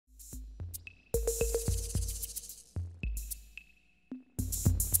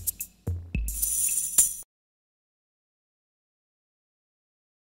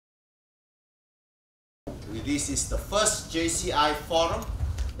This is the first JCI forum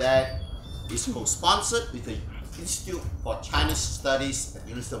that is co-sponsored with the Institute for Chinese Studies at the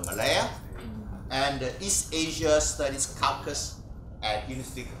University of Malaya and the East Asia Studies Caucus at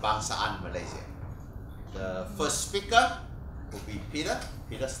University Kebangsaan Malaysia. The first speaker will be Peter.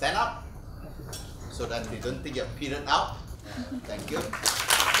 Peter, stand up so that they don't think you're petered out. Thank you.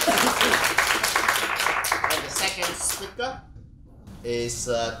 And the second speaker is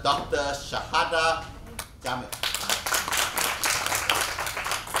Dr. Shahada Jamil.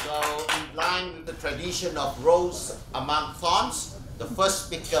 So, in line with the tradition of rose among thorns, the first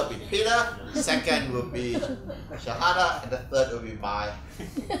speaker will be Peter, second will be Shahada, and the third will be my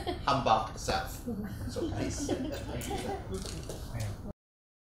humble self. So please.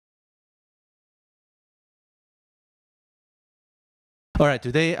 All right,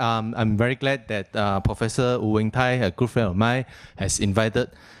 today I'm very glad that Professor Wu Wing Tai, a good friend of mine, has invited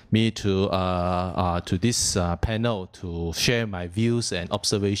me to this panel to share my views and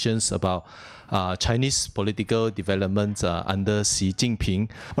observations about Chinese political development under Xi Jinping.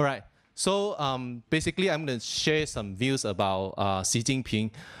 All right, so basically I'm going to share some views about Xi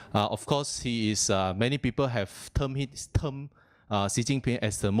Jinping. Of course, he is, many people have termed Xi Jinping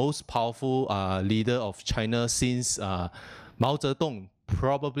as the most powerful leader of China since Mao Zedong,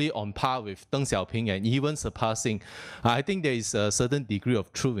 probably on par with Deng Xiaoping and even surpassing. I think there is a certain degree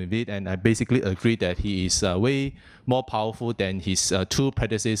of truth in it, and I basically agree that he is way more powerful than his two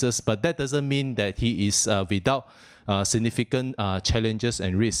predecessors, but that doesn't mean that he is without significant challenges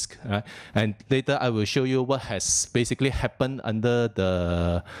and risks. And later I will show you what has basically happened under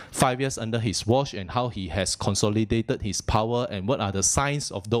the 5 years under his watch and how he has consolidated his power and what are the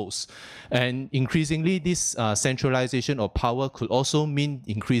signs of those. And increasingly, this centralization of power could also mean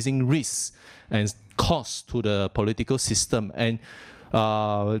increasing risks and costs to the political system. And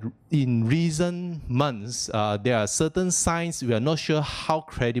in recent months, there are certain signs, we are not sure how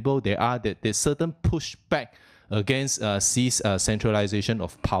credible they are, that there's certain pushback against Xi's centralization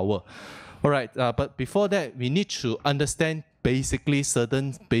of power. All right, but before that, we need to understand basically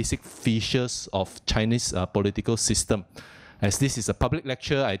certain basic features of Chinese political system. As this is a public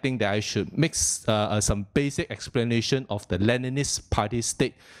lecture, I think that I should make some basic explanation of the Leninist party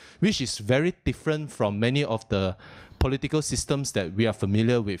state, which is very different from many of the political systems that we are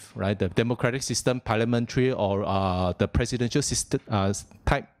familiar with, right? The democratic system, parliamentary, or the presidential system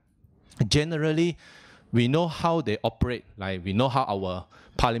type. Generally, we know how they operate, like we know how our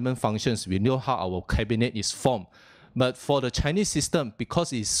parliament functions, we know how our cabinet is formed. But for the Chinese system,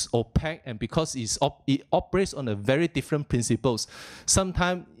 because it's opaque and because it operates on a very different principles,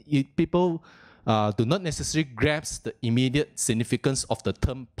 sometimes people do not necessarily grasp the immediate significance of the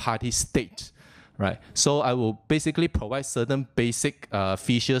term party state, right? So I will basically provide certain basic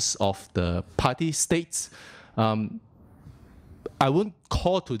features of the party states. I won't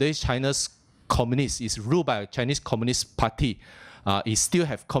call today's China's communist. It's ruled by a Chinese Communist Party. It still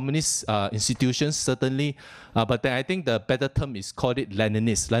have communist institutions, certainly, but then I think the better term is called it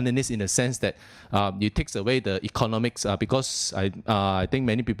Leninist. Leninist in the sense that it takes away the economics, because I think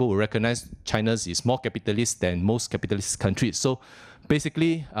many people will recognize China is more capitalist than most capitalist countries. So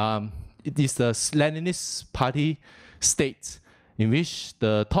basically, it is the Leninist party state in which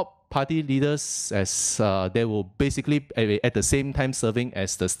the top party leaders, as they will basically at the same time serving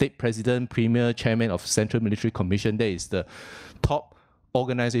as the state president, premier, chairman of Central Military Commission. That is the top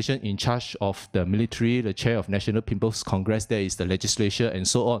organization in charge of the military, the chair of National People's Congress. There is the legislature and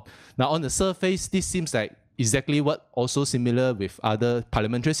so on. Now, on the surface, this seems like exactly what also similar with other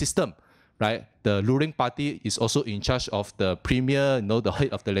parliamentary system, right? The ruling party is also in charge of the premier, the head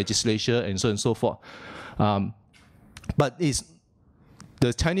of the legislature, and so on and so forth. But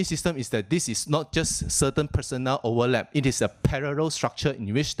the Chinese system is that this is not just certain personnel overlap. It is a parallel structure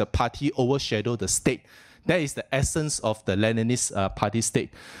in which the party overshadows the state. That is the essence of the Leninist party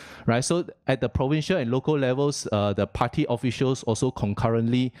state, right? So at the provincial and local levels, the party officials also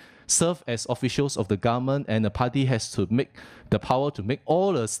concurrently serve as officials of the government, and the party has to make the power to make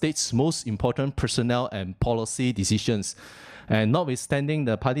all the state's most important personnel and policy decisions. And notwithstanding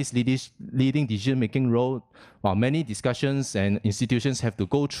the party's leading decision-making role, while many discussions and institutions have to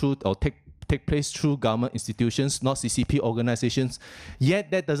go through or take place through government institutions, not CCP organizations, yet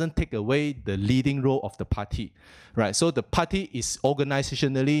that doesn't take away the leading role of the party, right? So the party is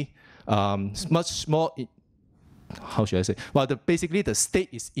organizationally much more, how should I say? Well, basically the state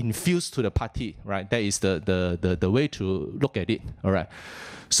is infused to the party, right? That is the way to look at it, all right?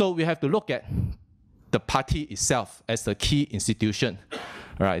 So we have to look at the party itself as the key institution.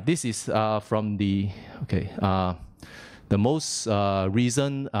 All right, this is from the most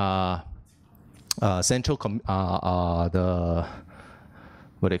recent the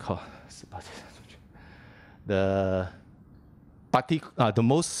what they call the party, the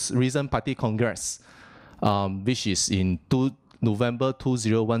most recent party congress, which is in November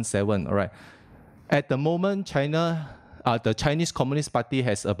 2017. All right. At the moment, China, the Chinese Communist Party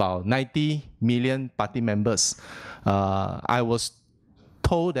has about 90 million party members. I was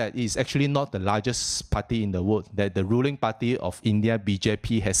told that it's actually not the largest party in the world, that the ruling party of India,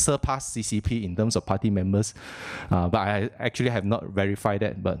 BJP, has surpassed CCP in terms of party members. But I actually have not verified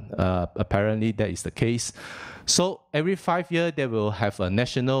that, but apparently that is the case. So every 5 years, they will have a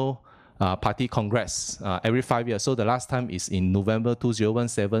national party congress every 5 years. So the last time is in November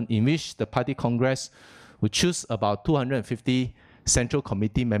 2017, in which the party congress will choose about 250 central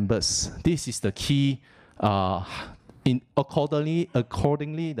committee members. This is the key,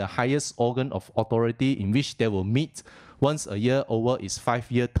 accordingly, the highest organ of authority in which they will meet once a year over its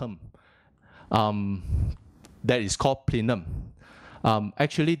 5-year term. That is called plenum.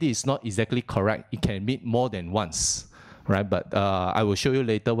 Actually, this is not exactly correct. It can meet more than once, right? But I will show you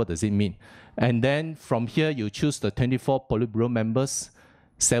later what does it mean. And then from here, you choose the 24 Politburo members,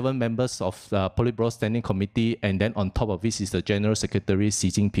 7 members of the Politburo Standing Committee, and then on top of this is the General Secretary, Xi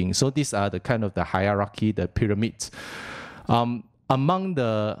Jinping. So these are the kind of the hierarchy, the pyramids. Among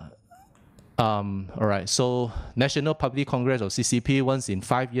the, all right, so National Party Congress of CCP once in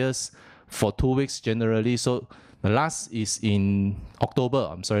 5 years for 2 weeks generally. So the last is in October,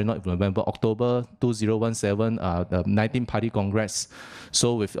 I'm sorry, not November, October 2017, the 19th Party Congress.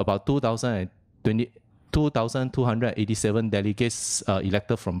 So with about 2,287 delegates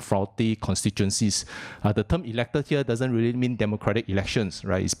elected from 40 constituencies. The term elected here doesn't really mean democratic elections,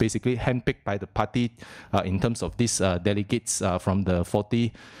 right? It's basically handpicked by the party in terms of these delegates from the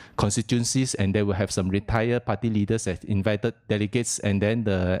 40 constituencies, and they will have some retired party leaders as invited delegates, and then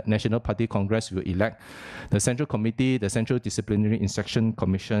the National Party Congress will elect the Central Committee, the Central Disciplinary Inspection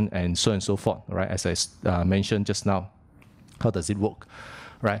Commission, and so on and so forth, right? As I mentioned just now. How does it work,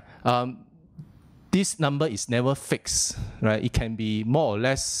 right? This number is never fixed, right? It can be more or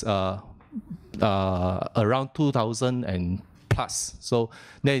less around 2,000 and plus. So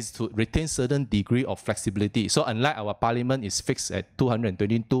there is to retain certain degree of flexibility. So unlike our parliament is fixed at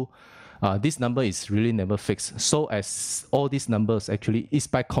 222, this number is really never fixed. So as all these numbers actually is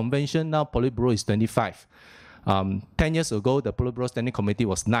by convention now, Politburo is 25. 10 years ago, the Politburo Standing Committee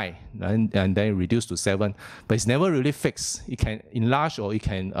was 9, and then reduced to 7. But it's never really fixed. It can enlarge or it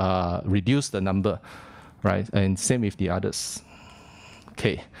can reduce the number, right? And same with the others.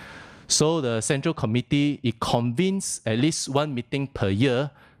 Okay. So the Central Committee, it convenes at least 1 meeting per year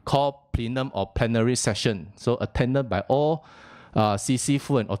called plenum or plenary session. So attended by all CC,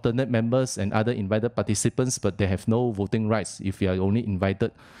 full and alternate members and other invited participants, but they have no voting rights if you are only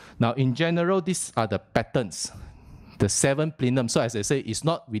invited. Now, in general, these are the patterns. The 7 plenum, so as I say, it's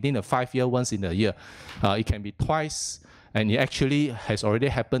not within a 5-year, once in a year. It can be twice, and it actually has already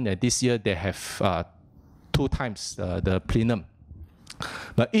happened that this year they have 2 times the plenum.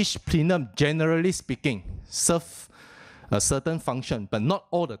 But each plenum, generally speaking, serves a certain function, but not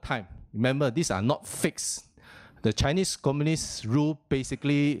all the time. Remember, these are not fixed. The Chinese Communist rule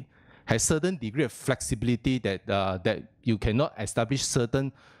basically has certain degree of flexibility that that you cannot establish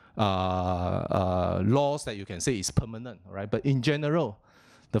certain laws that you can say is permanent, right? But in general,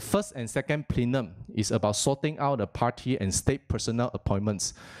 the first and second plenum is about sorting out the party and state personnel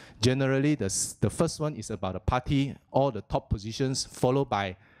appointments. Generally, the first one is about the party, all the top positions, followed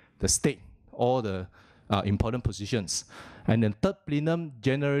by the state, all the important positions. And the third plenum,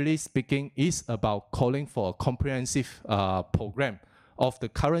 generally speaking, is about calling for a comprehensive program of the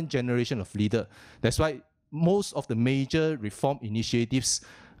current generation of leader. That's why most of the major reform initiatives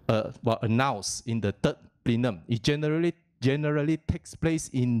were announced in the third plenum. It generally takes place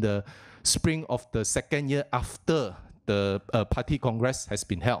in the spring of the 2nd year after the party congress has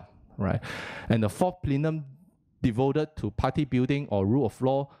been held, right? And the fourth plenum devoted to party building or rule of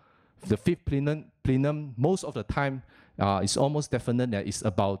law. The fifth plenum most of the time is almost definite that it's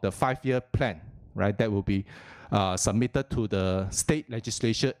about the 5-year plan, right? That will be submitted to the state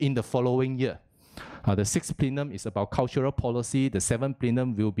legislature in the following year. The 6th plenum is about cultural policy. The 7th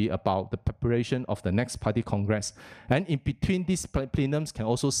plenum will be about the preparation of the next party congress. And in between these plenums can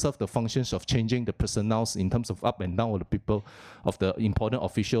also serve the functions of changing the personnel in terms of up and down of the people, of the important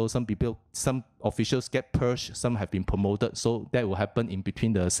officials. Some officials get purged, some have been promoted. So that will happen in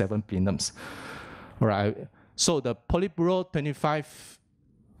between the 7 plenums. All right. So the Politburo 25,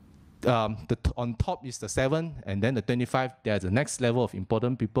 on top is the 7, and then the 25, there's the next level of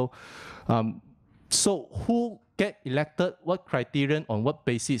important people. So who get elected, what criterion, on what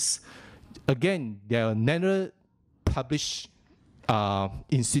basis? again, they are never published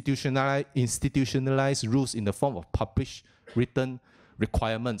institutionalized rules in the form of published written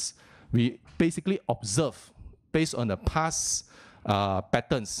requirements. We basically observe, based on the past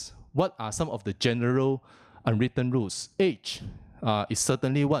patterns, what are some of the general unwritten rules. Age is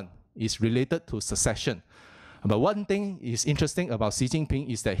certainly one. It's related to succession. But one thing is interesting about Xi Jinping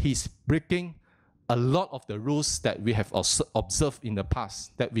is that he's breaking a lot of the rules that we have observed in the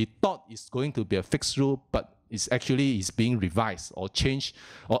past, that we thought is going to be a fixed rule, but it's actually is being revised or changed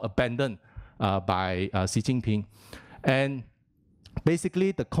or abandoned by Xi Jinping. And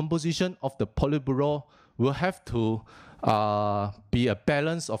basically, the composition of the Politburo will have to be a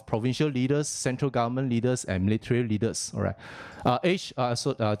balance of provincial leaders, central government leaders, and military leaders. All right.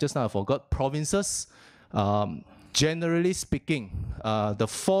 Just now I forgot, provinces. Generally speaking, the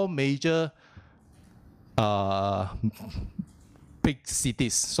four major big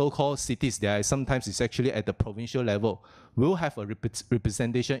cities, so-called cities, sometimes it's actually at the provincial level, will have a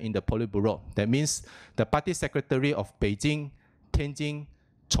representation in the Politburo. That means the party secretary of Beijing, Tianjin,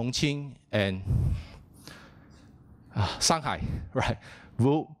 Chongqing, and Shanghai, right,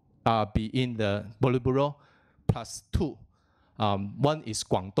 will be in the Politburo plus two. One is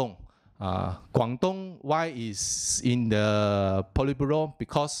Guangdong. Guangdong, why is in the Politburo?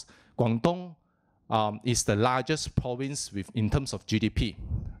 Because Guangdong is the largest province in terms of GDP.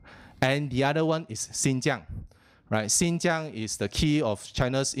 And the other one is Xinjiang. Right? Xinjiang is the key of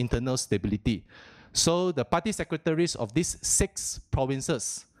China's internal stability. So the party secretaries of these 6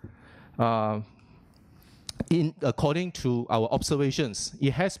 provinces, according to our observations,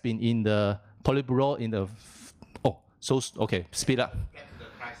 it has been in the Politburo in the... okay, speed up.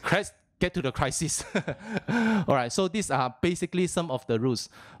 Get to the crisis. All right, so these are basically some of the rules.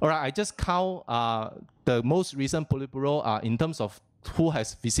 All right, I just count the most recent Politburo in terms of who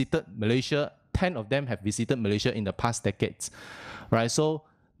has visited Malaysia. 10 of them have visited Malaysia in the past decades. All right, so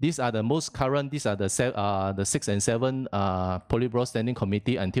these are the most current. These are the 6 and 7 Politburo Standing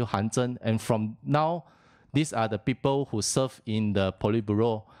Committee until Hanzheng. And from now, these are the people who serve in the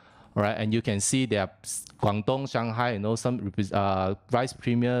Politburo. All right, and you can see there are Guangdong, Shanghai, some vice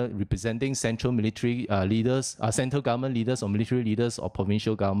premier representing central military leaders, central government leaders or military leaders or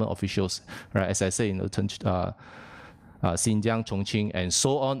provincial government officials. Right, as I say, Xinjiang, Chongqing, and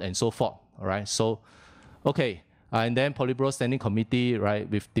so on and so forth. All right, so okay, and then Politburo Standing Committee, right,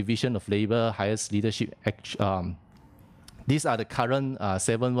 with Division of Labor, highest leadership. These are the current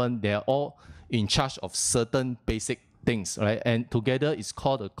 7 ones. They are all in charge of certain basic things, right? And together it's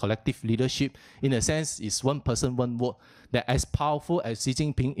called a collective leadership. In a sense, it's one person, one vote. That as powerful as Xi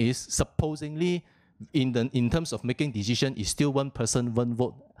Jinping is, supposedly in terms of making decision, is still one person, one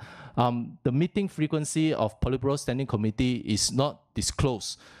vote. The meeting frequency of Politburo Standing Committee is not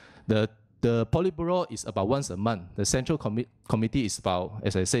disclosed. The Politburo is about once a month. The Central Committee is about,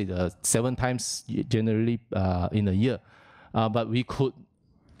 as I say, 7 times generally in a year. But we could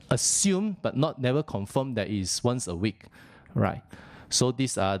assume, but never confirm, that is once a week, right? So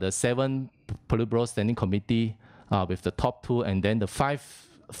these are the 7 Politburo Standing Committee with the top 2, and then the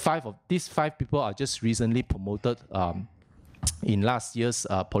these 5 people are just recently promoted in last year's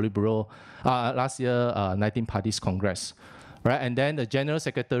Politburo, last year 19 Parties Congress, right? And then the General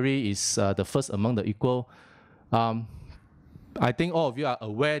Secretary is the first among the equal. I think all of you are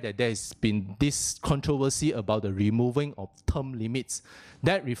aware that there has been this controversy about the removing of term limits.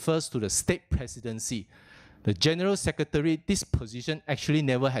 That refers to the state presidency. The General Secretary, this position actually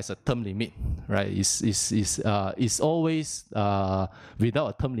never has a term limit, right? It's always without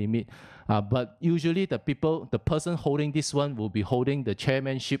a term limit. But usually the person holding this one will be holding the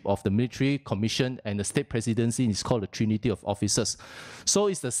chairmanship of the military commission, and the state presidency is called the Trinity of Officers. So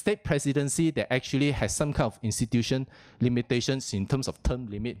it's the state presidency that actually has some kind of institution limitations in terms of term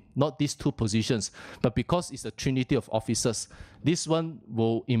limit, not these 2 positions. But because it's a Trinity of Officers, this one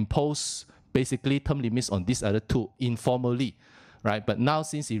will impose basically term limits on these other 2 informally, right? But now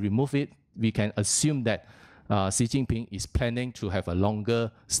since he removed it, we can assume that Xi Jinping is planning to have a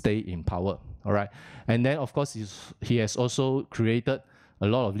longer stay in power, all right? And then, of course, he has also created a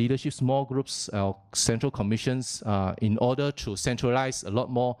lot of leadership small groups, central commissions, in order to centralize a lot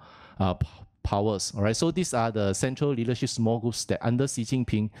more powers, all right? So these are the central leadership small groups that under Xi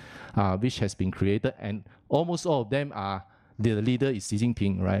Jinping, which has been created, and almost all of them are, the leader is Xi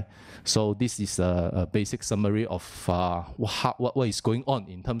Jinping, right? So this is a basic summary of what is going on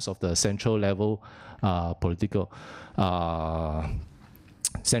in terms of the central level political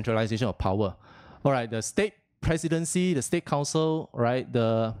centralization of power. All right, the state presidency, the state council, right?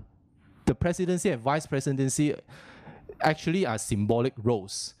 The presidency and vice presidency actually are symbolic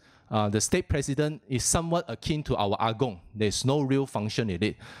roles. the state president is somewhat akin to our Agong. There's no real function in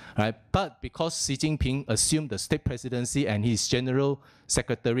it, right? But because Xi Jinping assumed the state presidency and his general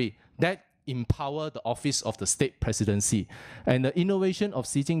secretary, that empower the office of the state presidency. And the innovation of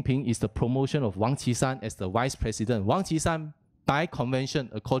Xi Jinping is the promotion of Wang Qishan as the vice president. Wang Qishan, by convention,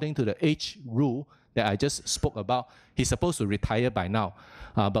 according to the age rule that I just spoke about, he's supposed to retire by now.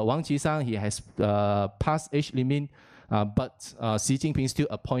 But Wang Qishan, he has passed age limit, but Xi Jinping still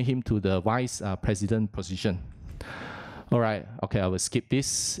appoint him to the vice president position. All right, okay, I will skip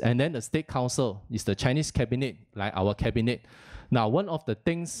this. And then the State Council is the Chinese cabinet, like our cabinet. Now, one of the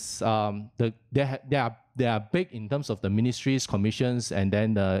things, they are big in terms of the ministries, commissions, and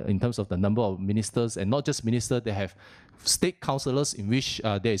then in terms of the number of ministers, and not just ministers, they have state councillors in which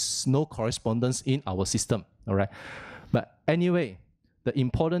there is no correspondence in our system, all right? But anyway, the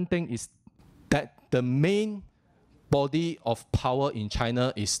important thing is that the main body of power in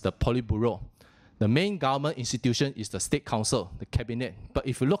China is the Politburo. The main government institution is the State Council, the cabinet. But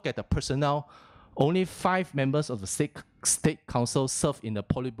if you look at the personnel, only 5 members of the State Council serve in the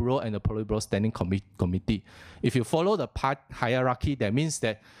Politburo and the Politburo Standing Committee. If you follow the hierarchy, that means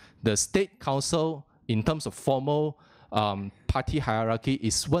that the State Council, in terms of formal party hierarchy,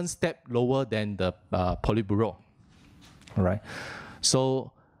 is 1 step lower than the Politburo. All right.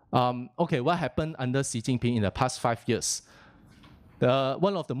 So, okay, what happened under Xi Jinping in the past 5 years?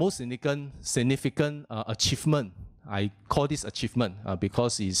 One of the most significant achievement, I call this achievement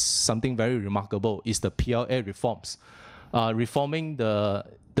because it's something very remarkable, is the PLA reforms. Reforming the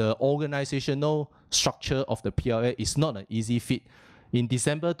organizational structure of the PLA is not an easy feat. In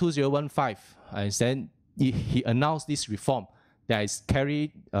December 2015, and then he announced this reform that is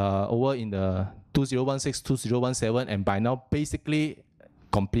carried over in the 2016, 2017, and by now basically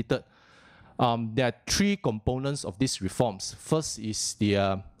completed. There are 3 components of these reforms. First is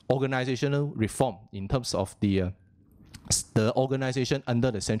the organizational reform in terms of the organization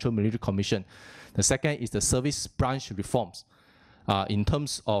under the Central Military Commission. The second is the service branch reforms in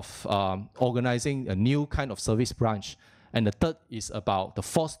terms of organizing a new kind of service branch. And the third is about the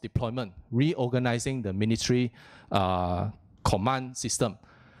force deployment, reorganizing the military command system.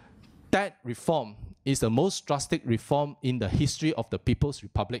 That reform is the most drastic reform in the history of the People's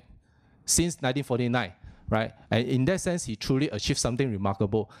Republic since 1949, right? And in that sense, he truly achieved something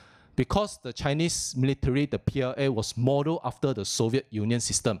remarkable. Because the Chinese military, the PLA, was modeled after the Soviet Union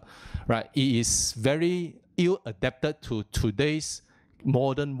system, right? It is very ill-adapted to today's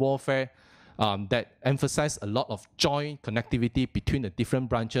modern warfare that emphasize a lot of joint connectivity between the different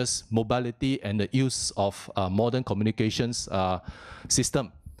branches, mobility, and the use of modern communications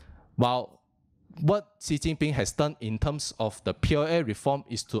system. While what Xi Jinping has done in terms of the PLA reform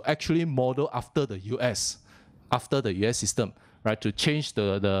is to actually model after the US system, right? To change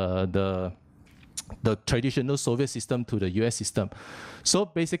the traditional Soviet system to the US system. So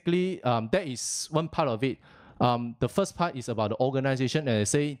basically, that is one part of it. The first part is about the organization. And I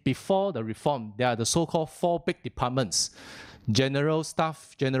say before the reform, there are the so-called 4 big departments: general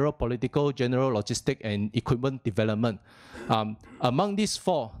staff, general political, general logistic, and equipment development. Among these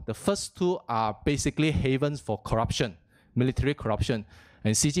 4, the first 2 are basically havens for corruption, military corruption.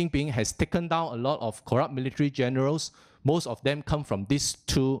 And Xi Jinping has taken down a lot of corrupt military generals. Most of them come from these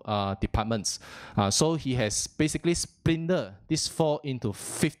 2 departments. So he has basically splintered these 4 into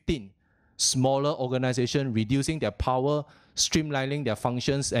 15 smaller organizations, reducing their power, streamlining their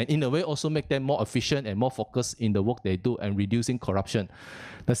functions, and in a way also make them more efficient and more focused in the work they do and reducing corruption.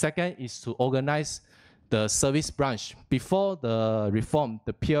 The second is to organize the service branch. Before the reform,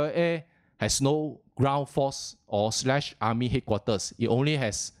 the PLA has no ground force or /army headquarters. It only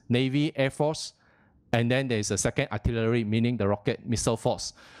has Navy, Air Force, and then there's a second artillery, meaning the rocket missile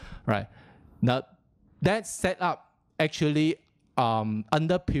force, right? Now, that setup actually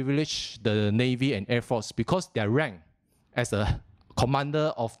underprivileged the Navy and Air Force because their rank as a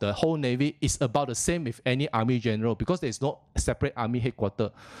commander of the whole Navy is about the same with any army general because there's no separate army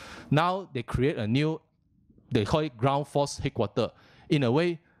headquarters. Now they create a new, they call it ground force headquarters, in a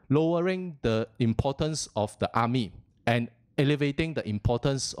way lowering the importance of the army and elevating the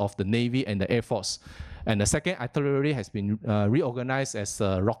importance of the Navy and the Air Force. And the second artillery has been reorganized as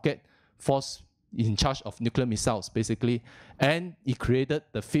a rocket force in charge of nuclear missiles, basically. And it created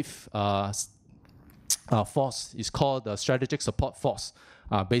the 5th force. It's called the Strategic Support Force,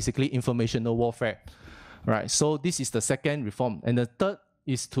 basically informational warfare. Right. So this is the second reform. And the third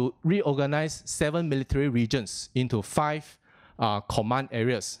is to reorganize 7 military regions into 5 command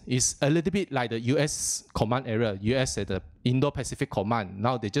areas. It's a little bit like the US command area. US at the Indo-Pacific Command.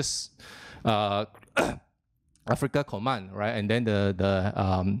 Now they just Africa Command, right? And then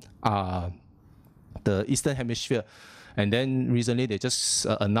the Eastern Hemisphere. And then recently they just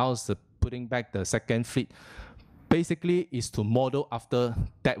announced putting back the second fleet. Basically is to model after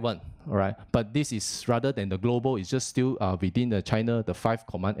that one, all right? But this is rather than the global, it's just still within the China, the 5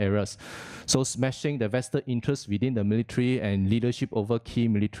 command areas. So smashing the vested interests within the military and leadership over key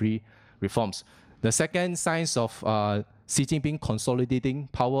military reforms. The second signs of Xi Jinping consolidating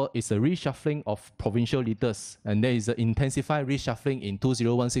power is a reshuffling of provincial leaders, and there is an intensified reshuffling in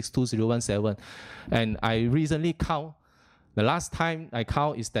 2016, 2017. And I recently count, the last time I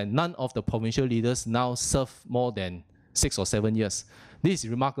count is that none of the provincial leaders now serve more than 6 or 7 years. This is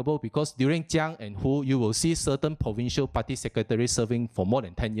remarkable because during Jiang and Hu, you will see certain provincial party secretaries serving for more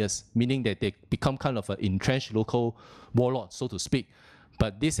than 10 years, meaning that they become kind of an entrenched local warlord, so to speak.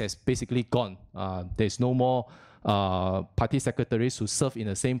 But this has basically gone. There's no more party secretaries who serve in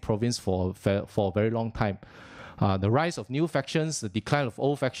the same province for a very long time. The rise of new factions, the decline of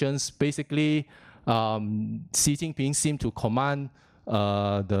old factions, basically Xi Jinping seemed to command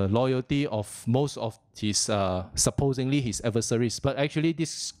the loyalty of most of his, supposedly his adversaries. But actually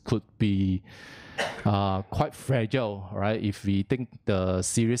this could be quite fragile, right? If we think the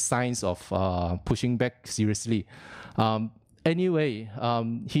serious signs of pushing back seriously. Anyway,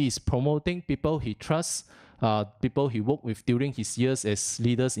 he is promoting people he trusts, people he worked with during his years as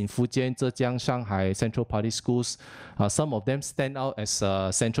leaders in Fujian, Zhejiang, Shanghai Central Party schools. Some of them stand out as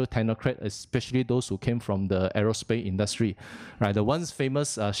central technocrats, especially those who came from the aerospace industry. Right, the once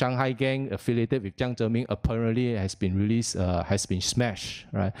famous Shanghai gang affiliated with Jiang Zemin apparently has been released, has been smashed.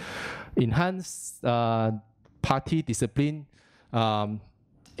 Right, enhanced party discipline. It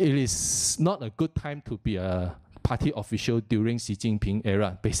is not a good time to be a party official during Xi Jinping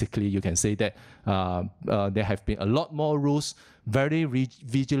era. Basically, you can say that there have been a lot more rules, very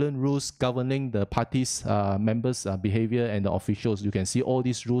vigilant rules governing the party's members' behavior and the officials. You can see all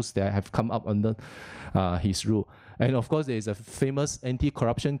these rules that have come up under his rule. And of course, there is a famous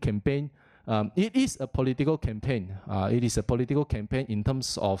anti-corruption campaign. It is a political campaign. It is a political campaign in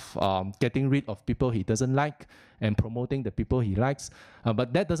terms of getting rid of people he doesn't like and promoting the people he likes.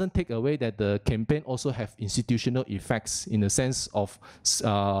 But that doesn't take away that the campaign also have institutional effects in the sense of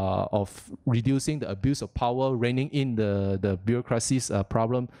reducing the abuse of power, reining in the bureaucracy's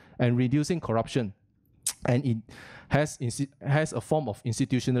problem, and reducing corruption. And it has a form of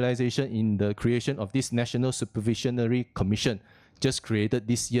institutionalization in the creation of this National Supervisionary Commission, just created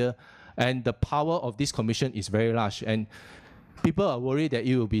this year. And the power of this commission is very large. And people are worried that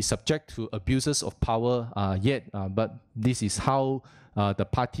it will be subject to abuses of power but this is how the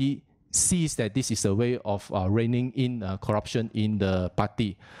party sees that this is a way of reining in corruption in the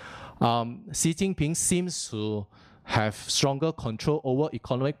party. Xi Jinping seems to have stronger control over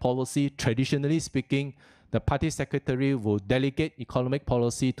economic policy. Traditionally speaking, the party secretary will delegate economic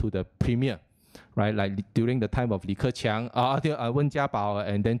policy to the premier. Right, like during the time of Li Keqiang, Wen Jiabao,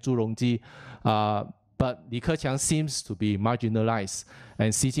 and then Zhu Rongji. But Li Keqiang seems to be marginalized,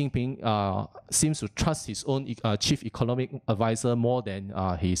 and Xi Jinping seems to trust his own chief economic advisor more than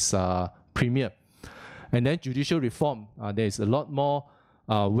his premier. And then judicial reform. There is a lot more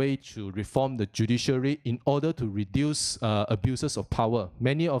way to reform the judiciary in order to reduce abuses of power.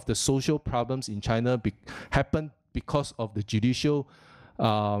 Many of the social problems in China happen because of the judicial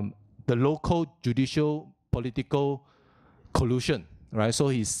the local judicial political collusion, right? So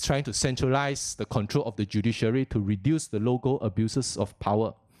he's trying to centralize the control of the judiciary to reduce the local abuses of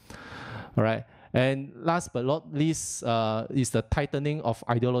power, all right? And last but not least is the tightening of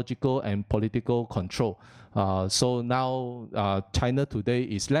ideological and political control. So now China today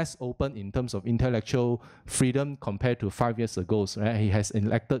is less open in terms of intellectual freedom compared to 5 years ago. Right? He has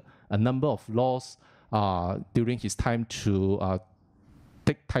enacted a number of laws during his time to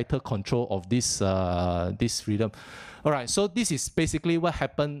take tighter control of this freedom. All right, so this is basically what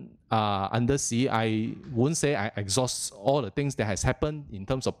happened under Xi. I wouldn't say I exhaust all the things that has happened in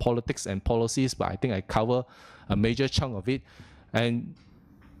terms of politics and policies, but I think I cover a major chunk of it. And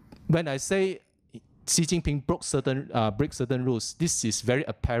when I say Xi Jinping break certain rules, this is very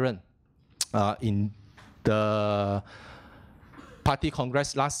apparent in the party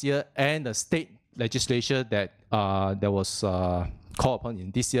congress last year and the state legislature that was called upon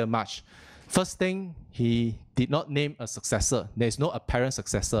in this year, March. First thing, he did not name a successor. There is no apparent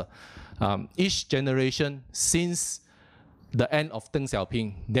successor. Each generation since the end of Deng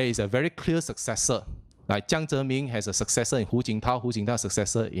Xiaoping, there is a very clear successor. Like Jiang Zemin has a successor in Hu Jintao, Hu Jintao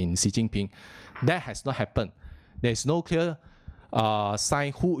successor in Xi Jinping. That has not happened. There is no clear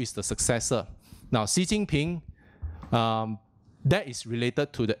sign who is the successor. Now Xi Jinping that is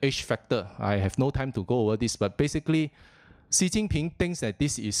related to the age factor. I have no time to go over this, but basically, Xi Jinping thinks that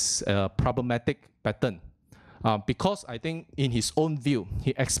this is a problematic pattern because I think in his own view,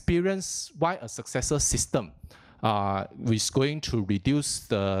 he experienced why a successor system is going to reduce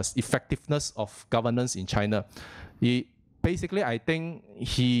the effectiveness of governance in China. Basically, I think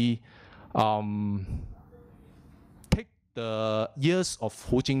he take the years of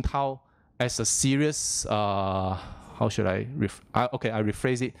Hu Jintao as a serious, how should I, I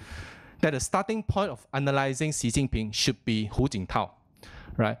rephrase it, that the starting point of analyzing Xi Jinping should be Hu Jintao,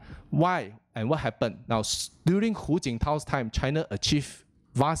 right? Why and what happened? Now, during Hu Jintao's time, China achieved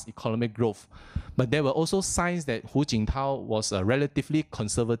vast economic growth, but there were also signs that Hu Jintao was relatively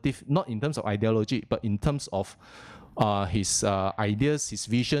conservative, not in terms of ideology, but in terms of his ideas, his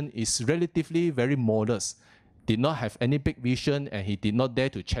vision is relatively very modest, did not have any big vision, and he did not dare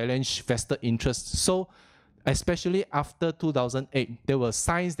to challenge vested interests. So, especially after 2008, there were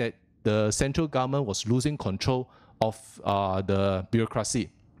signs that the central government was losing control of the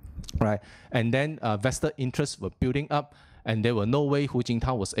bureaucracy, right? And then vested interests were building up, and there were no way Hu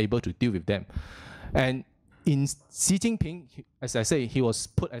Jintao was able to deal with them. And in Xi Jinping, as I say, he was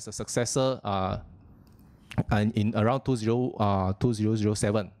put as a successor and in around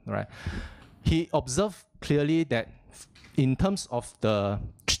 2007, right? He observed clearly that in terms of the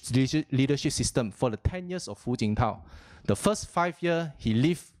leadership system for the 10 years of Hu Jintao, the first 5 years he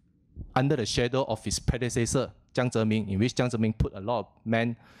lived under the shadow of his predecessor, Jiang Zemin, in which Jiang Zemin put a lot of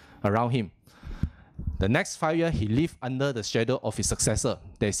men around him. The next 5 years, he lived under the shadow of his successor,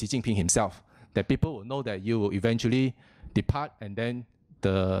 that is Xi Jinping himself, that people will know that you will eventually depart, and then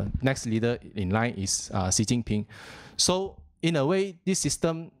the next leader in line is Xi Jinping. So in a way, this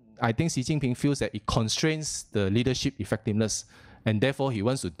system, I think Xi Jinping feels that it constrains the leadership effectiveness, and therefore he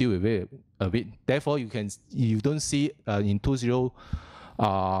wants to deal with it a bit. Therefore, you don't see in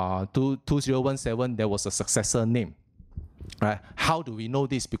 2017 there was a successor name. Right? How do we know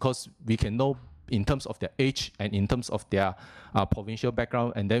this? Because we can know in terms of their age and in terms of their provincial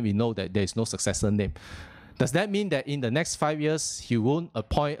background, and then we know that there is no successor name. Does that mean that in the next 5 years he won't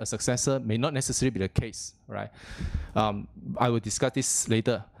appoint a successor? May not necessarily be the case, right? I will discuss this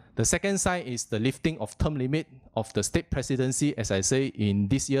later. The second sign is the lifting of term limit of the state presidency, as I say, in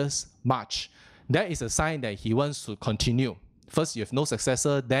this year's March. That is a sign that he wants to continue. First, you have no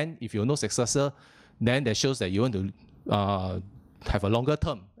successor. Then, if you have no successor, then that shows that you want to have a longer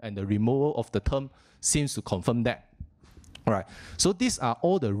term, and the removal of the term seems to confirm that. All right. So these are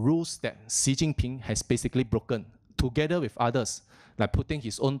all the rules that Xi Jinping has basically broken, together with others, like putting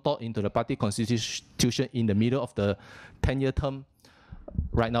his own thought into the party constitution in the middle of the 10-year term.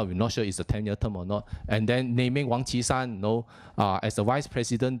 Right now, we're not sure it's a 10-year term or not. And then naming Wang Qishan, as the vice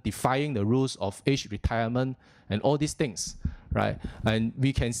president, defying the rules of age retirement and all these things, right? And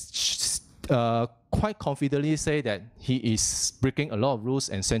we can quite confidently say that he is breaking a lot of rules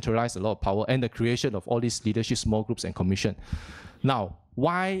and centralized a lot of power, and the creation of all these leadership small groups and commission. Now,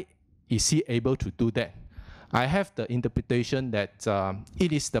 why is he able to do that? I have the interpretation that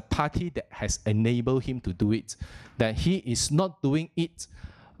it is the party that has enabled him to do it, that he is not doing it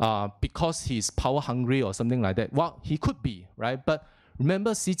because he's power hungry or something like that. Well, he could be, right? But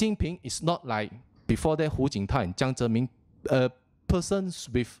remember, Xi Jinping is not like before that Hu Jintao and Jiang Zemin, persons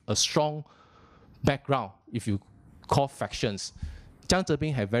with a strong background, if you call factions. Jiang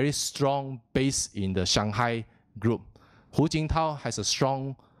Zemin had very strong base in the Shanghai group. Hu Jintao has a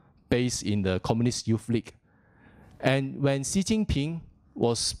strong base in the Communist Youth League. And when Xi Jinping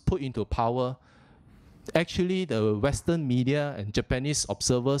was put into power, actually the Western media and Japanese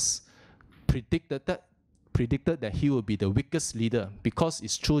observers predicted that he would be the weakest leader, because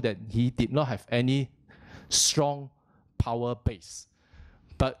it's true that he did not have any strong power base.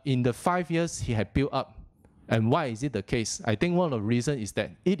 But in the 5 years he had built up. And why is it the case? I think one of the reasons is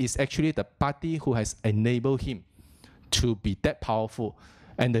that it is actually the party who has enabled him to be that powerful.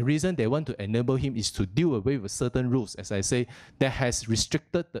 And the reason they want to enable him is to deal away with certain rules, as I say, that has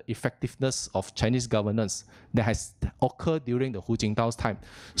restricted the effectiveness of Chinese governance that has occurred during the Hu Jintao's time.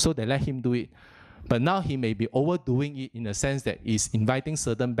 So they let him do it. But now he may be overdoing it in a sense that is inviting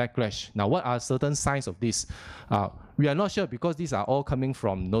certain backlash. Now, what are certain signs of this? We are not sure, because these are all coming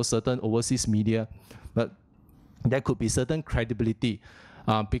from certain overseas media, but there could be certain credibility.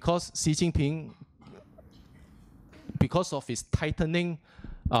 Because Xi Jinping, because of his tightening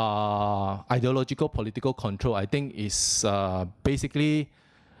ideological political control, I think is basically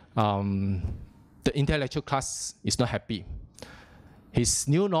the intellectual class is not happy. His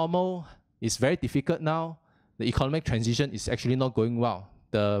new normal is very difficult now. The economic transition is actually not going well.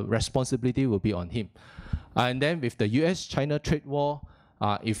 the responsibility will be on him. And then with the US-China trade war,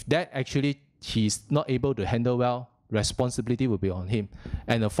 if that actually he's not able to handle well, responsibility will be on him.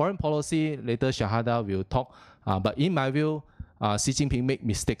 And the foreign policy, later Shahada will talk, but in my view, Xi Jinping made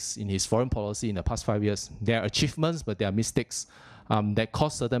mistakes in his foreign policy in the past 5 years. There are achievements, but there are mistakes that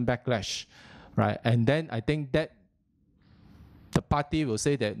cause certain backlash, right? And then I think that the party will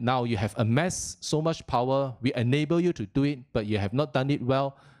say that now you have amassed so much power, we enable you to do it, but you have not done it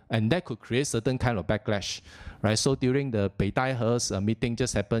well, and that could create certain kind of backlash, right? So during the Beidaihe's meeting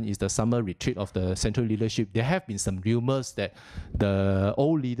just happened, is the summer retreat of the central leadership. There have been some rumors that the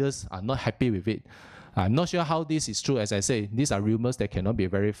old leaders are not happy with it. I'm not sure how this is true. As I say, these are rumors that cannot be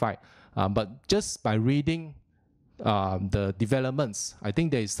verified. But just by reading the developments, I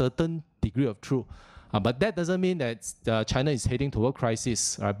think there is certain degree of truth. But that doesn't mean that China is heading toward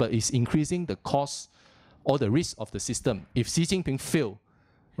crisis, but it's increasing the cost or the risk of the system. If Xi Jinping fail,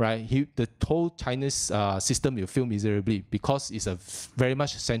 right, the whole Chinese system will fail miserably because it's very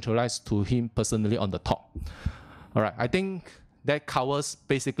much centralized to him personally on the top. All right, I think that covers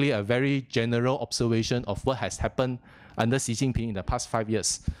basically a very general observation of what has happened under Xi Jinping in the past 5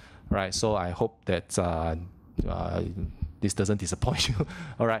 years. Right, so I hope that this doesn't disappoint you.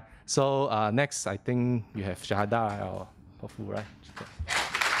 All right, so next I think you have Shahada or Pofu, right?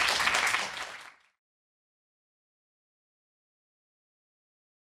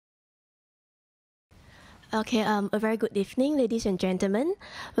 Okay, a very good evening, ladies and gentlemen.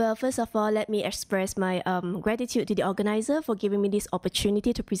 Well, first of all, let me express my gratitude to the organizer for giving me this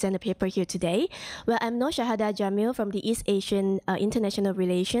opportunity to present a paper here today. Well, I'm Noor Shahada Jamil from the East Asian International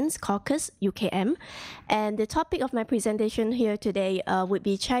Relations Caucus, UKM, and the topic of my presentation here today would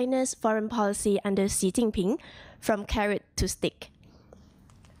be China's foreign policy under Xi Jinping, from carrot to stick.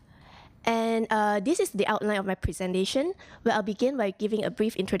 And this is the outline of my presentation, where I'll begin by giving a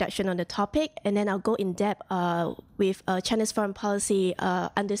brief introduction on the topic, and then I'll go in depth with China's foreign policy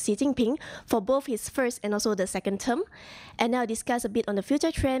under Xi Jinping for both his first and also the second term. And I'll discuss a bit on the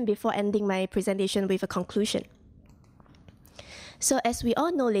future trend before ending my presentation with a conclusion. So as we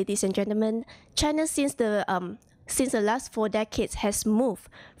all know, ladies and gentlemen, China since the last 4 decades has moved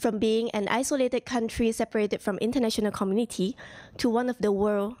from being an isolated country separated from international community to one of the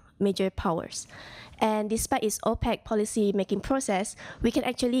world's major powers. And despite its opaque policy-making process, we can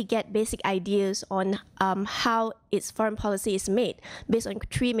actually get basic ideas on how its foreign policy is made based on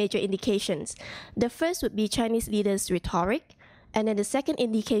 3 major indications. The first would be Chinese leaders' rhetoric, and then the second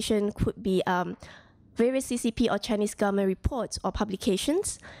indication could be various CCP or Chinese government reports or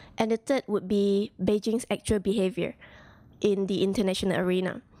publications, and the third would be Beijing's actual behavior in the international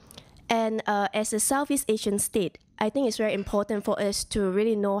arena. And as a Southeast Asian state, I think it's very important for us to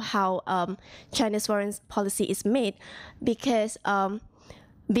really know how China's foreign policy is made, because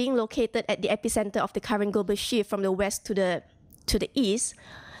being located at the epicenter of the current global shift from the west to the east,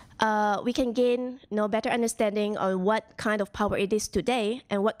 we can gain better understanding on what kind of power it is today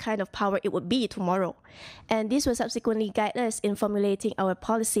and what kind of power it would be tomorrow. And this will subsequently guide us in formulating our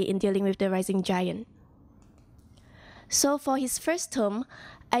policy in dealing with the rising giant. So for his first term,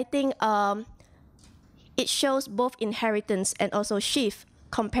 I think it shows both inheritance and also shift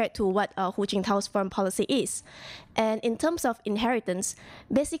compared to what Hu Jintao's foreign policy is. And in terms of inheritance,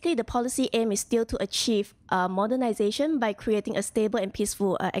 basically the policy aim is still to achieve modernization by creating a stable and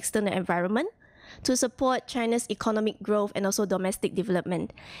peaceful external environment to support China's economic growth and also domestic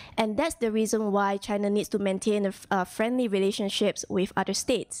development. And that's the reason why China needs to maintain friendly relationships with other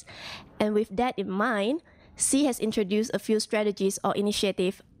states. And with that in mind, Xi has introduced a few strategies or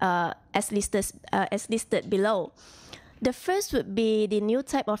initiatives as listed below. The first would be the new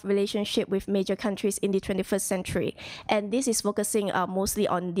type of relationship with major countries in the 21st century. And this is focusing mostly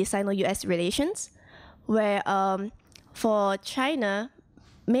on the Sino-US relations, where for China,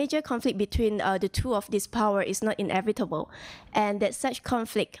 major conflict between the two of these powers is not inevitable, and that such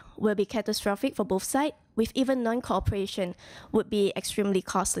conflict will be catastrophic for both sides, with even non-cooperation would be extremely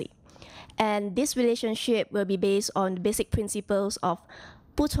costly. And this relationship will be based on basic principles of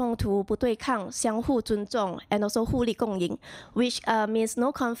不冲突、不对抗、相互尊重, and also 互利共赢, which means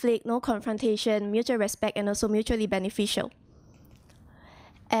no conflict, no confrontation, mutual respect, and also mutually beneficial.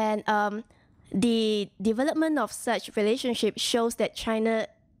 And the development of such relationship shows that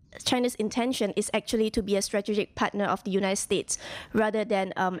China's intention is actually to be a strategic partner of the United States rather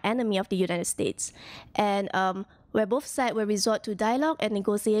than enemy of the United States. And where both sides will resort to dialogue and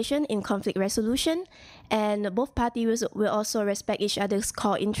negotiation in conflict resolution, and both parties will also respect each other's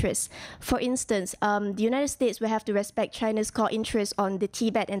core interests. For instance, the United States will have to respect China's core interests on the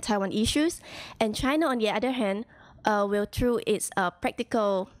Tibet and Taiwan issues, and China, on the other hand, will through its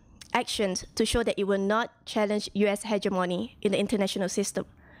practical actions to show that it will not challenge US hegemony in the international system.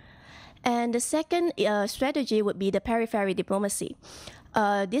 And the second strategy would be the periphery diplomacy.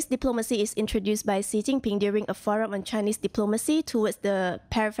 This diplomacy is introduced by Xi Jinping during a forum on Chinese diplomacy towards the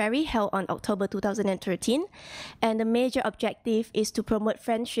periphery held on October 2013. And the major objective is to promote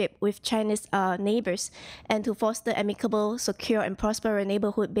friendship with China's neighbors and to foster amicable, secure, and prosperous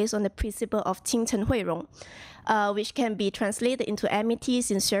neighborhood based on the principle of 亲诚惠容, which can be translated into amity,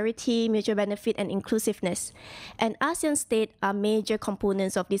 sincerity, mutual benefit, and inclusiveness. And ASEAN states are major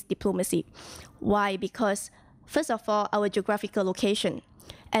components of this diplomacy. Why? Because first of all, our geographical location.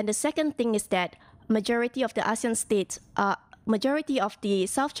 And the second thing is that majority of the ASEAN states, majority of the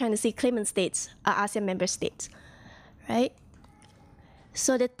South China Sea claimant states are ASEAN member states, right?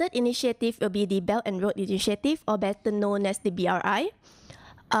 So the third initiative will be the Belt and Road Initiative, or better known as the BRI.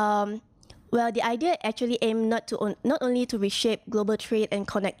 Well, the idea actually aimed not only to reshape global trade and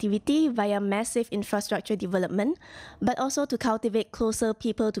connectivity via massive infrastructure development, but also to cultivate closer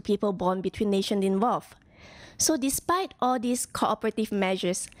people-to-people bond between nations involved. So despite all these cooperative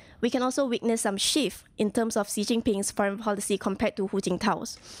measures, we can also witness some shift in terms of Xi Jinping's foreign policy compared to Hu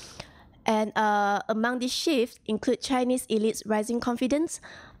Jintao's. And among these shifts include Chinese elites' rising confidence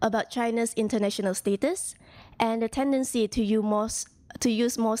about China's international status and the tendency to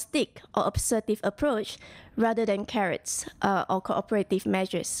use more stick or assertive approach rather than carrots or cooperative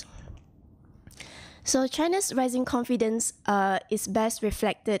measures. So China's rising confidence is best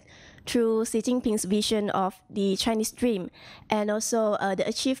reflected through Xi Jinping's vision of the Chinese dream and also the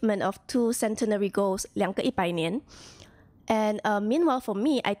achievement of 2 centenary goals, 2个100年. And meanwhile, for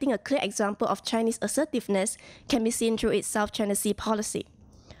me, I think a clear example of Chinese assertiveness can be seen through its South China Sea policy.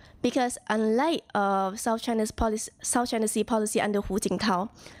 Because unlike South China Sea policy under Hu Jintao,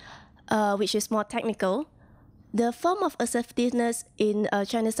 which is more technical, the form of assertiveness in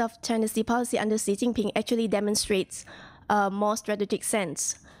China's South China Sea policy under Xi Jinping actually demonstrates more strategic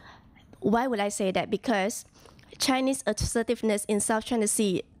sense. Why would I say that? Because Chinese assertiveness in South China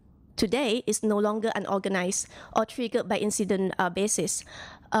Sea today is no longer unorganized or triggered by incident basis,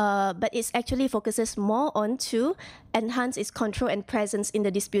 but it actually focuses more on to enhance its control and presence in the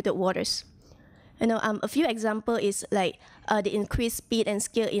disputed waters. A few examples is like the increased speed and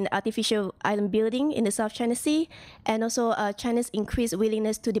scale in artificial island building in the South China Sea, and also China's increased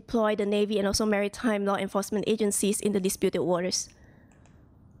willingness to deploy the Navy and also maritime law enforcement agencies in the disputed waters.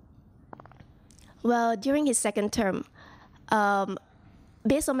 Well, during his second term,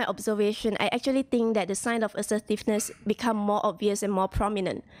 based on my observation, I actually think that the sign of assertiveness become more obvious and more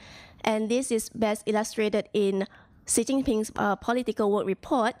prominent. And this is best illustrated in Xi Jinping's political work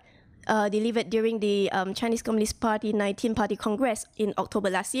report delivered during the Chinese Communist Party 19th Party Congress in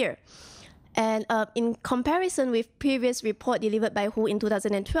October last year. And in comparison with previous report delivered by Hu in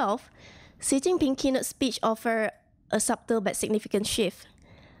 2012, Xi Jinping's keynote speech offered a subtle but significant shift.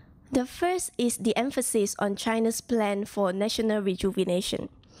 The first is the emphasis on China's plan for national rejuvenation,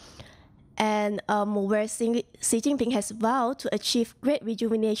 and where Xi Jinping has vowed to achieve great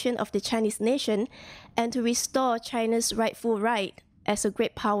rejuvenation of the Chinese nation and to restore China's rightful right as a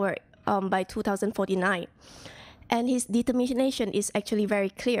great power by 2049. And his determination is actually very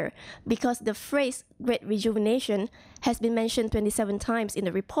clear because the phrase great rejuvenation has been mentioned 27 times in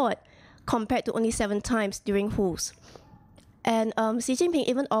the report compared to only 7 times during Hu's. And Xi Jinping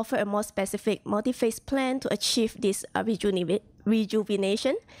even offered a more specific multi-phase plan to achieve this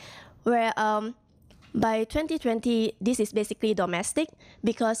rejuvenation, where by 2020, this is basically domestic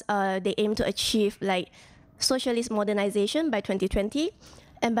because they aim to achieve like socialist modernization by 2020.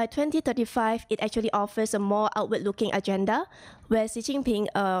 And by 2035, it actually offers a more outward-looking agenda where Xi Jinping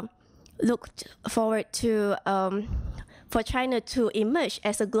looked forward to for China to emerge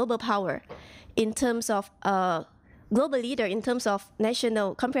as a global power in terms of global leader in terms of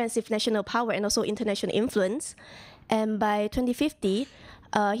comprehensive national power and also international influence. And by 2050,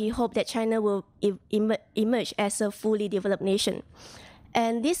 he hoped that China will emerge as a fully developed nation.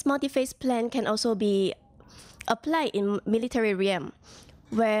 And this multi-phase plan can also be applied in military realm,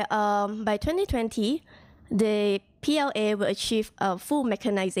 where by 2020, the PLA will achieve full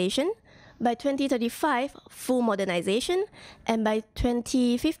mechanization, by 2035, full modernization, and by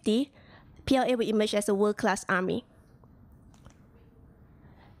 2050, PLA will emerge as a world-class army.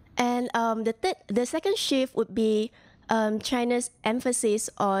 And the second shift would be China's emphasis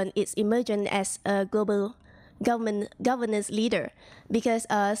on its emergence as a global governance leader, because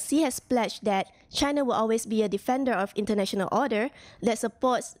Xi has pledged that China will always be a defender of international order that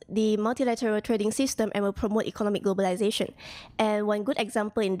supports the multilateral trading system and will promote economic globalization. And one good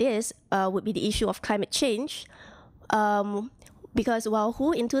example in this would be the issue of climate change, Because while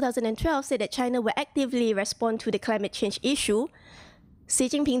Hu in 2012 said that China will actively respond to the climate change issue, Xi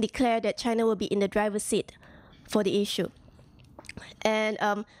Jinping declared that China will be in the driver's seat for the issue. And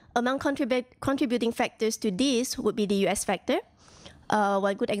among contributing factors to this would be the US factor.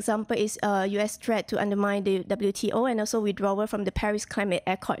 One good example is US threat to undermine the WTO and also withdrawal from the Paris Climate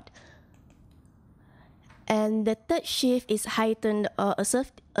Accord. And the third shift is heightened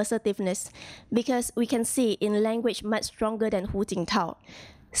assertiveness, because we can see in language much stronger than Hu Jintao.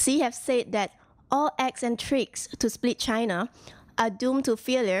 Xi have said that all acts and tricks to split China are doomed to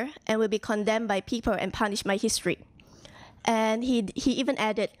failure and will be condemned by people and punished by history. And he even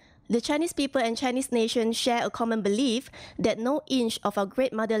added, the Chinese people and Chinese nation share a common belief that no inch of our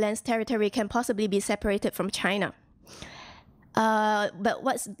great motherland's territory can possibly be separated from China. But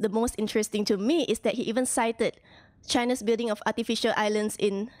what's the most interesting to me is that he even cited China's building of artificial islands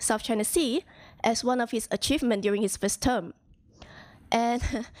in South China Sea as one of his achievements during his first term. And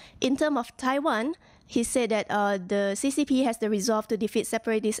in terms of Taiwan, he said that the CCP has the resolve to defeat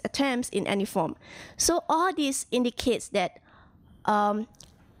separatist attempts in any form. So all this indicates that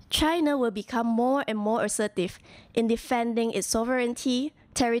China will become more and more assertive in defending its sovereignty,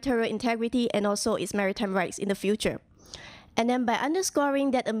 territorial integrity, and also its maritime rights in the future. And then by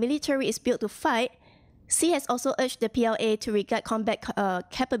underscoring that a military is built to fight, Xi has also urged the PLA to regard combat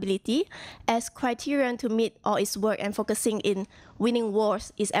capability as criterion to meet all its work, and focusing in winning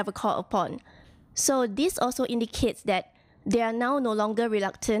wars is ever called upon. So this also indicates that they are now no longer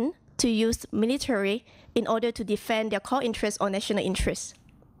reluctant to use military in order to defend their core interests or national interests.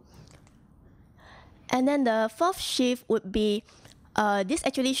 And then the fourth shift would be, this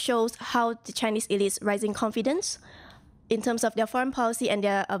actually shows how the Chinese elites' rising confidence in terms of their foreign policy and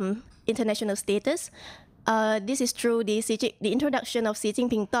their international status. This is through the introduction of Xi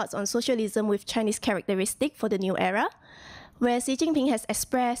Jinping thoughts on socialism with Chinese characteristic for the new era, where Xi Jinping has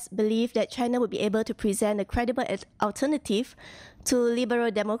expressed belief that China would be able to present a credible alternative to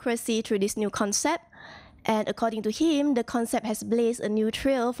liberal democracy through this new concept. And according to him, the concept has blazed a new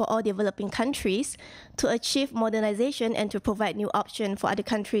trail for all developing countries to achieve modernization and to provide new options for other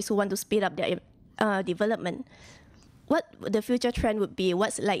countries who want to speed up their development. What the future trend would be,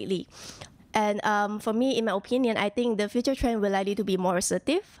 what's likely? And for me, in my opinion, I think the future trend will likely to be more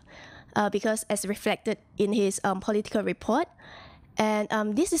assertive, because as reflected in his political report.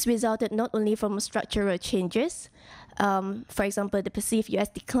 And this is resulted not only from structural changes, for example, the perceived US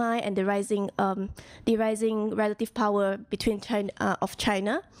decline and the rising relative power between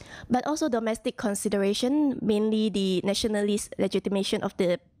China, but also domestic consideration, mainly the nationalist legitimation of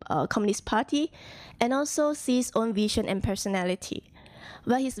the Communist Party, and also Xi's own vision and personality.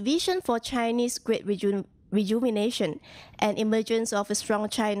 But his vision for Chinese great rejuvenation and emergence of a strong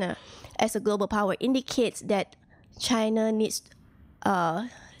China as a global power indicates that China needs the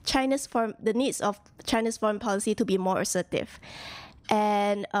needs of China's foreign policy to be more assertive.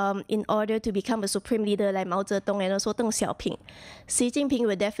 And in order to become a supreme leader like Mao Zedong and also Deng Xiaoping, Xi Jinping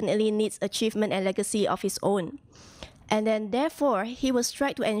will definitely need achievement and legacy of his own. And then therefore, he will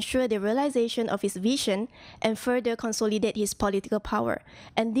strive to ensure the realization of his vision and further consolidate his political power.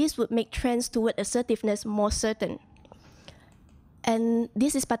 And this would make trends toward assertiveness more certain. And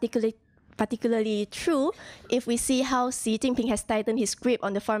this is particularly true if we see how Xi Jinping has tightened his grip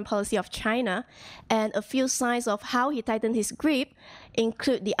on the foreign policy of China. And a few signs of how he tightened his grip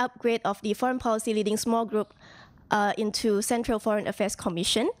include the upgrade of the foreign policy leading small group into Central Foreign Affairs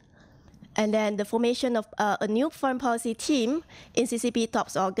Commission, and then the formation of a new foreign policy team in CCP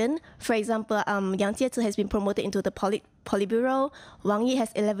TOPS organ. For example, Yang Jiechi has been promoted into the Politburo. Wang Yi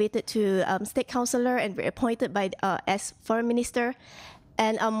has elevated to state councillor and reappointed as foreign minister.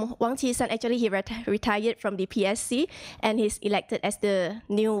 And Wang Qishan, actually, he retired from the PSC, and he's elected as the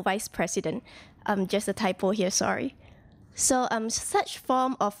new vice president. Just a typo here, sorry. So such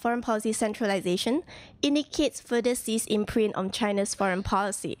form of foreign policy centralization indicates further Xi's imprint on China's foreign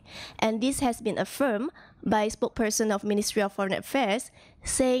policy. And this has been affirmed by spokesperson of Ministry of Foreign Affairs,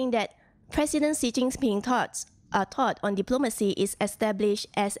 saying that President Xi Jinping's thought on diplomacy is established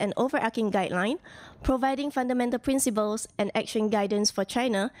as an overarching guideline, providing fundamental principles and action guidance for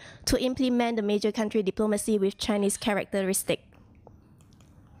China to implement the major country diplomacy with Chinese characteristic.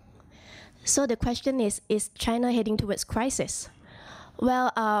 So the question is China heading towards crisis?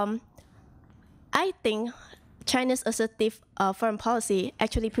 Well, I think China's assertive foreign policy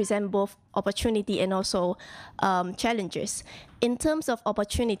actually presents both opportunity and also challenges. In terms of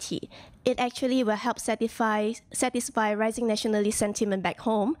opportunity, it actually will help satisfy rising nationalist sentiment back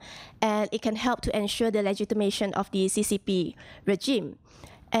home, and it can help to ensure the legitimation of the CCP regime.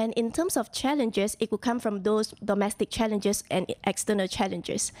 And in terms of challenges, it could come from those domestic challenges and external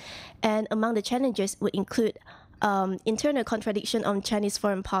challenges. And among the challenges would include internal contradiction on Chinese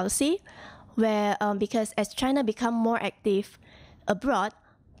foreign policy, where because as China become more active abroad,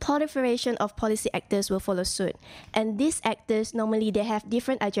 proliferation of policy actors will follow suit. And these actors, normally they have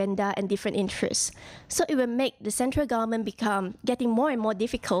different agenda and different interests. So it will make the central government getting more and more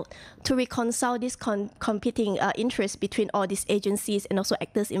difficult to reconcile these competing interests between all these agencies and also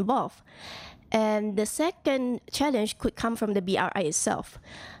actors involved. And the second challenge could come from the BRI itself.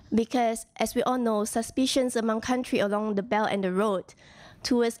 Because as we all know, suspicions among countries along the Belt and the Road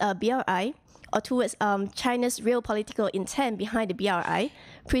towards BRI or towards China's real political intent behind the BRI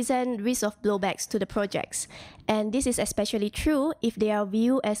present risk of blowbacks to the projects. And this is especially true if they are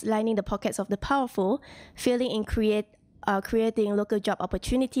viewed as lining the pockets of the powerful, failing in creating local job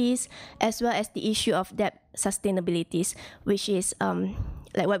opportunities, as well as the issue of debt sustainabilities, which is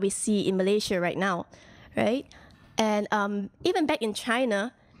like what we see in Malaysia right now, right? And even back in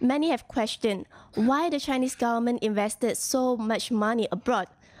China, many have questioned why the Chinese government invested so much money abroad,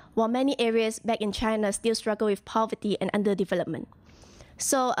 while many areas back in China still struggle with poverty and underdevelopment.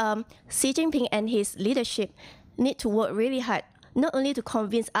 So Xi Jinping and his leadership need to work really hard, not only to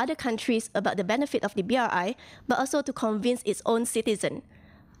convince other countries about the benefit of the BRI, but also to convince its own citizens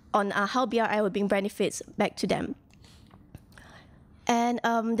on how BRI will bring benefits back to them. And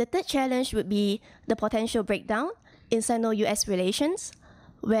the third challenge would be the potential breakdown in Sino-US relations,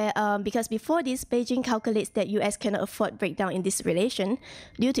 where because before this, Beijing calculates that US cannot afford breakdown in this relation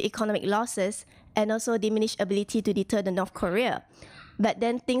due to economic losses and also diminished ability to deter the North Korea. But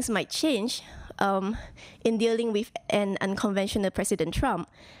then things might change in dealing with an unconventional President Trump.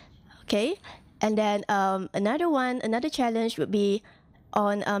 Okay, and then another challenge would be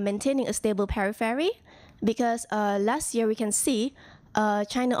on maintaining a stable periphery, because last year we can see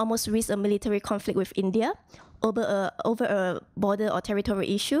China almost reached a military conflict with India over a border or territorial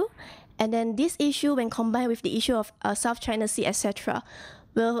issue. And then this issue, when combined with the issue of South China Sea, etc.,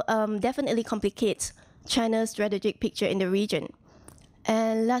 will definitely complicate China's strategic picture in the region.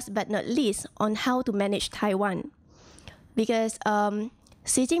 And last but not least, on how to manage Taiwan. Because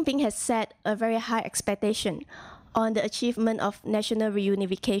Xi Jinping has set a very high expectation on the achievement of national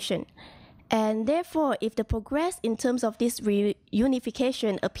reunification. And therefore, if the progress in terms of this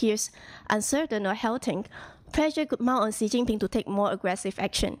reunification appears uncertain or halting, pressure could mount on Xi Jinping to take more aggressive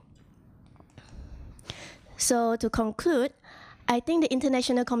action. So to conclude, I think the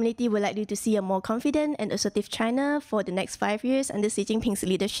international community would likely to see a more confident and assertive China for the next 5 years under Xi Jinping's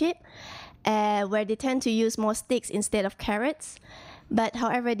leadership, where they tend to use more sticks instead of carrots. But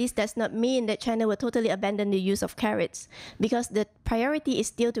however, this does not mean that China will totally abandon the use of carrots, because the priority is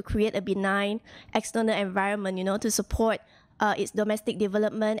still to create a benign external environment, to support its domestic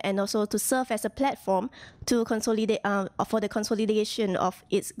development and also to serve as a platform to consolidate for the consolidation of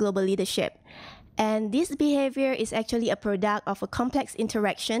its global leadership. And this behavior is actually a product of a complex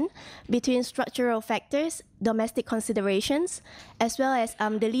interaction between structural factors, domestic considerations, as well as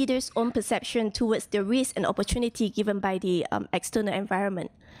the leader's own perception towards the risk and opportunity given by the external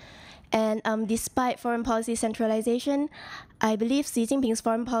environment. And despite foreign policy centralization, I believe Xi Jinping's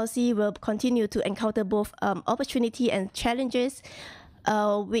foreign policy will continue to encounter both opportunity and challenges,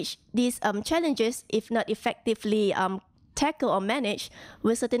 which these challenges, if not effectively tackle or manage,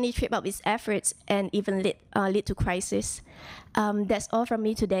 will certainly trip up its efforts and even lead to crisis. That's all from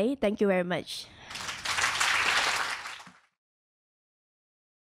me today. Thank you very much.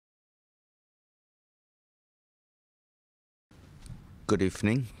 Good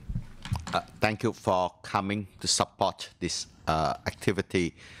evening. Thank you for coming to support this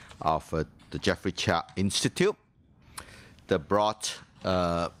activity of the Jeffrey Chia Institute. The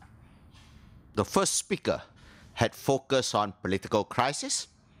first speaker had focused on political crisis.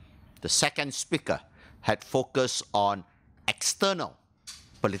 The second speaker had focused on external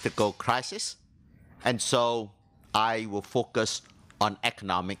political crisis. And so I will focus on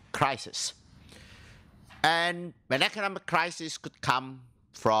economic crisis. And an economic crisis could come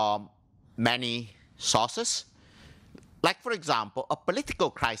from many sources. Like, for example, a political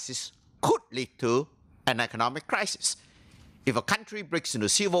crisis could lead to an economic crisis. If a country breaks into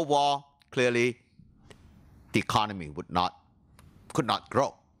civil war, clearly the economy could not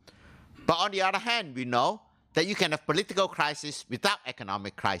grow. But on the other hand, we know that you can have political crisis without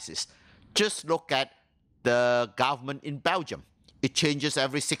economic crisis. Just look at the government in Belgium. It changes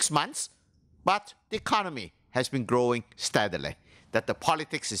every 6 months, but the economy has been growing steadily. That the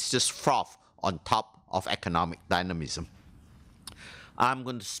politics is just froth on top of economic dynamism. I'm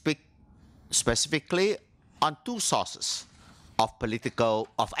going to speak specifically on two sources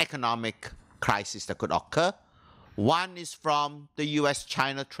of economic crisis that could occur. One is from the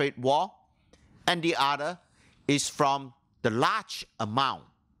US-China trade war, and the other is from the large amount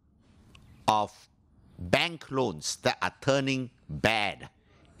of bank loans that are turning bad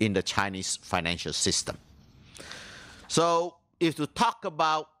in the Chinese financial system. So if you talk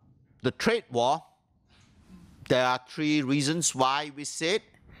about the trade war, there are three reasons why we see it,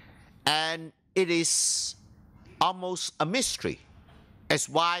 and it is almost a mystery as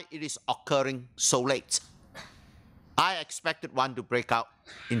why it is occurring so late. I expected one to break out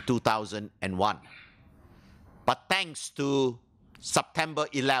in 2001, but thanks to September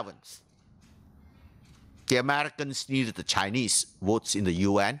 11th, the Americans needed the Chinese votes in the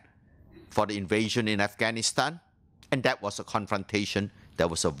UN for the invasion in Afghanistan, and that was a confrontation that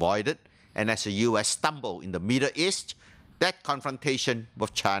was avoided. And as the US stumbled in the Middle East, that confrontation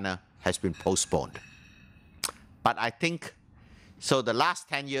with China has been postponed. But I think, so the last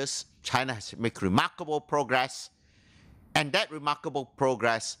 10 years, China has made remarkable progress, and that remarkable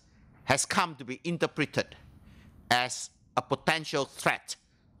progress has come to be interpreted as a potential threat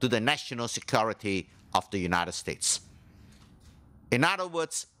to the national security of the United States. In other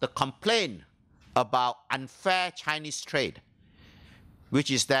words, the complaint about unfair Chinese trade,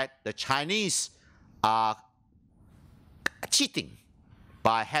 which is that the Chinese are cheating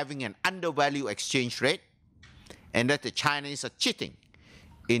by having an undervalued exchange rate, and that the Chinese are cheating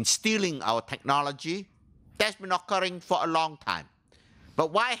in stealing our technology, that's been occurring for a long time.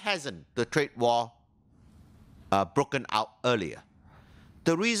 But why hasn't the trade war broken out earlier?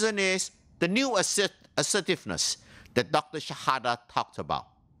 The reason is the new assertiveness that Dr. Shahada talked about.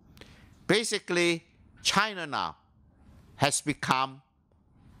 Basically, China now has become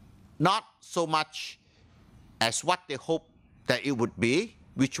not so much as what they hoped that it would be,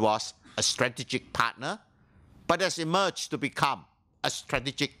 which was a strategic partner, but has emerged to become a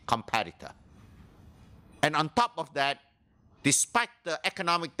strategic competitor. And on top of that, despite the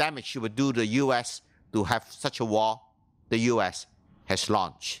economic damage it would do to the US to have such a war, the US has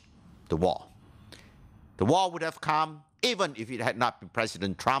launched the war. The war would have come even if it had not been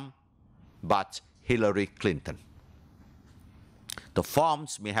President Trump, but Hillary Clinton. The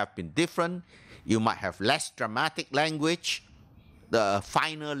forms may have been different. You might have less dramatic language, the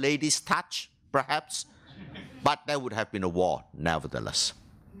finer lady's touch, perhaps, but there would have been a war nevertheless.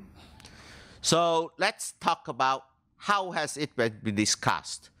 So let's talk about how has it been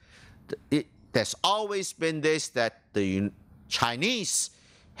discussed. There's always been this, that the Chinese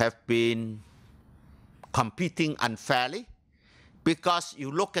have been competing unfairly, because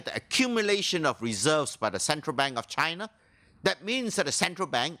you look at the accumulation of reserves by the Central Bank of China, that means that the central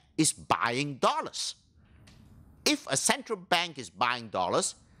bank is buying dollars. If a central bank is buying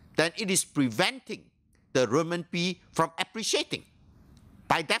dollars, then it is preventing the renminbi from appreciating,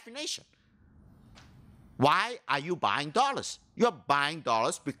 by definition. Why are you buying dollars? You're buying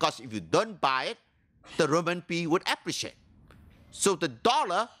dollars because if you don't buy it, the renminbi would appreciate. So the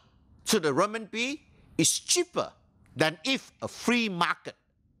dollar to the renminbi is cheaper than if a free market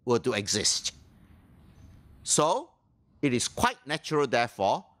were to exist. So it is quite natural,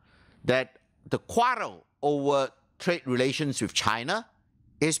 therefore, that the quarrel over trade relations with China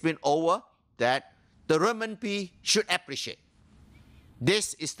has been over that the renminbi should appreciate.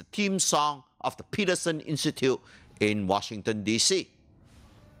 This is the theme song of the Peterson Institute in Washington, D.C.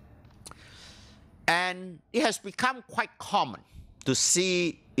 And it has become quite common to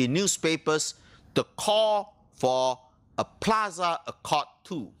see in newspapers the call for a Plaza Accord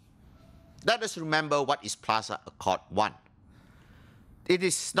 2. Let us remember what is Plaza Accord 1. It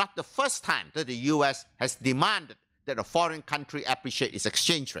is not the first time that the US has demanded that a foreign country appreciate its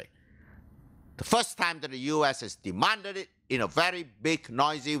exchange rate. The first time that the US has demanded it in a very big,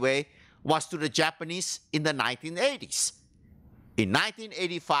 noisy way was to the Japanese in the 1980s. In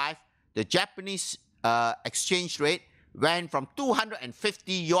 1985, the Japanese exchange rate went from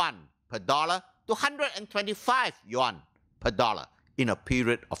 250 yuan per dollar to 125 yuan per dollar in a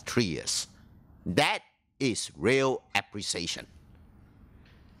period of 3 years. That is real appreciation.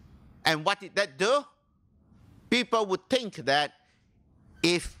 And what did that do? People would think that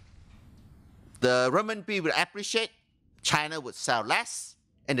if the renminbi would appreciate, China would sell less,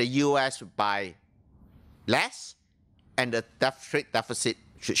 and the US would buy less, and the trade deficit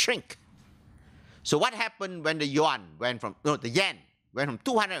should shrink. So what happened when the yen went from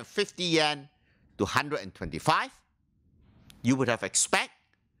 250 yen to 125? You would have expected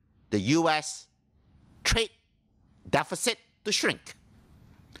the US trade deficit to shrink.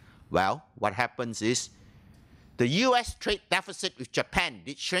 Well, what happens is the US trade deficit with Japan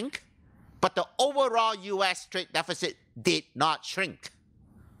did shrink, But the overall US trade deficit did not shrink.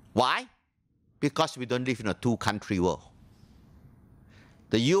 Why? Because we don't live in a two-country world.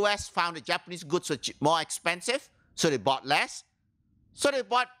 The US found the Japanese goods were more expensive, so they bought less. So they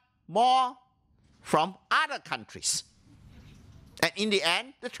bought more from other countries. And in the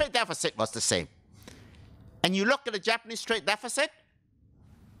end, the trade deficit was the same. And you look at the Japanese trade deficit,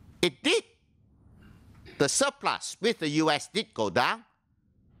 it did. The surplus with the US did go down,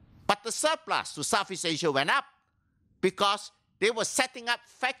 but the surplus to Southeast Asia went up because they were setting up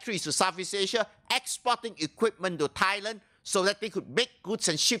factories to Southeast Asia, exporting equipment to Thailand so that they could make goods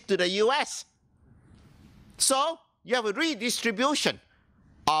and ship to the US. So you have a redistribution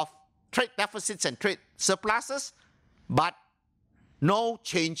of trade deficits and trade surpluses, but no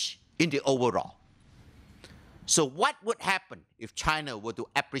change in the overall. So what would happen if China were to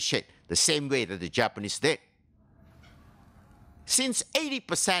appreciate the same way that the Japanese did? Since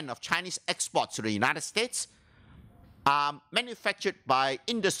 80% of Chinese exports to the United States are manufactured by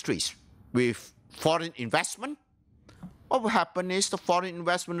industries with foreign investment, what will happen is the foreign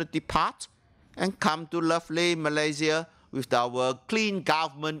investment will depart and come to lovely Malaysia with our clean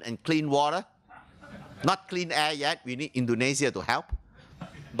government and clean water. Not clean air yet, we need Indonesia to help.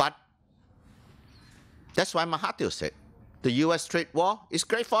 But that's why Mahathir said, the US trade war is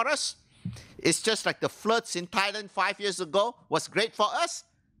great for us. It's just like the floods in Thailand 5 years ago was great for us.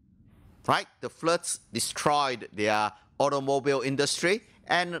 Right? The floods destroyed their automobile industry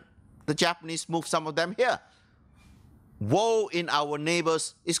and the Japanese moved some of them here. Woe in our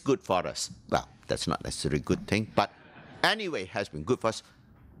neighbors is good for us. Well, that's not necessarily a good thing, but anyway, it has been good for us.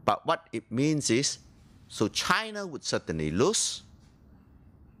 But what it means is, so China would certainly lose,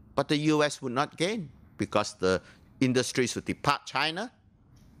 but the US would not gain because the industries would depart China,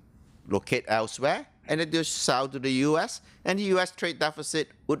 locate elsewhere, and then they sell to the US, and the US trade deficit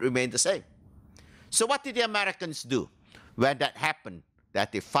would remain the same. So what did the Americans do when that happened,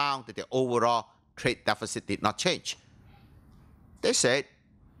 that they found that the overall trade deficit did not change? They said,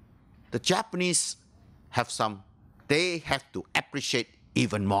 the Japanese they have to appreciate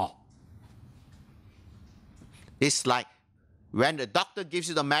even more. It's like when the doctor gives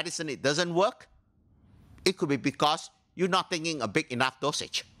you the medicine, it doesn't work. It could be because you're not taking a big enough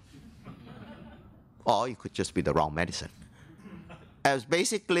dosage. Or it could just be the wrong medicine. As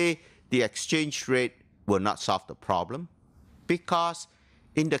basically, the exchange rate will not solve the problem because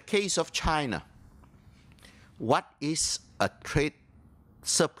in the case of China, what is a trade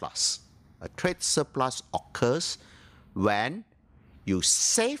surplus? A trade surplus occurs when you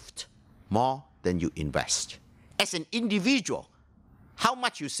saved more than you invest. As an individual, how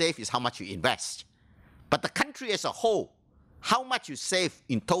much you save is how much you invest. But the country as a whole, how much you save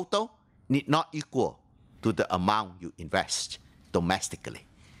in total need not equal to the amount you invest domestically.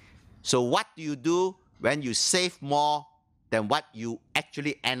 So what do you do when you save more than what you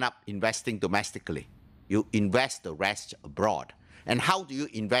actually end up investing domestically? You invest the rest abroad. And how do you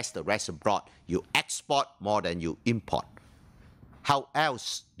invest the rest abroad? You export more than you import. How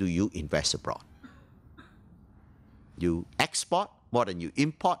else do you invest abroad? You export more than you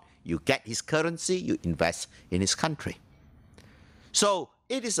import. You get his currency, you invest in his country. So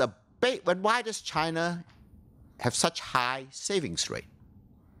it is a big, but why does China have such high savings rate?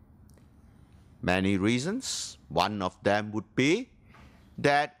 Many reasons. One of them would be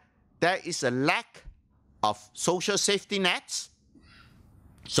that there is a lack of social safety nets.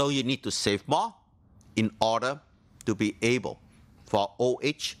 So you need to save more in order to be able for old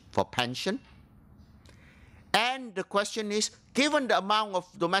age, for pension. And the question is, given the amount of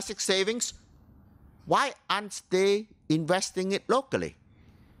domestic savings, why aren't they investing it locally?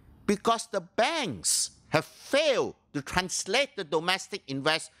 Because the banks have failed to translate the domestic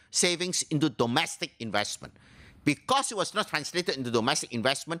savings into domestic investment. Because it was not translated into domestic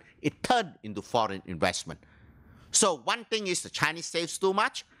investment, it turned into foreign investment. So one thing is the Chinese saves too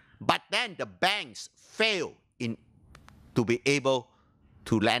much, but then the banks fail to be able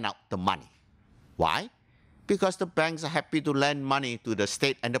to lend out the money. Why? Because the banks are happy to lend money to the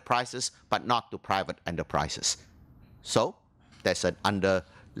state enterprises, but not to private enterprises. So there's an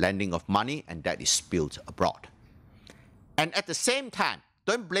under-lending of money, and that is spilled abroad. And at the same time,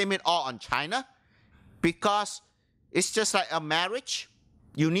 don't blame it all on China, because it's just like a marriage.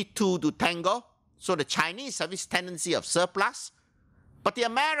 You need two to tango. So the Chinese have this tendency of surplus, but the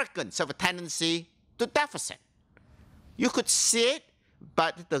Americans have a tendency to deficit. You could see it,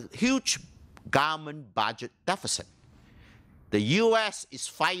 but the huge government budget deficit. The US is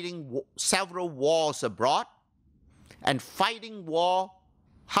fighting several wars abroad, and fighting war,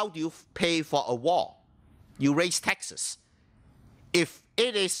 how do you pay for a war? You raise taxes. If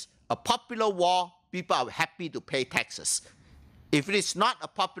it is a popular war, people are happy to pay taxes. If it is not a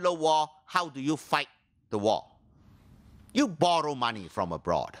popular war, how do you fight the war? You borrow money from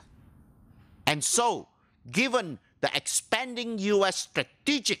abroad. And so, given the expanding US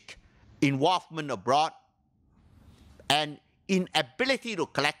strategic involvement abroad and inability to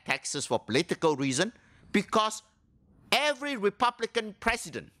collect taxes for political reason, because every Republican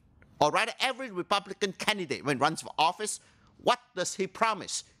president, or rather every Republican candidate when runs for office, what does he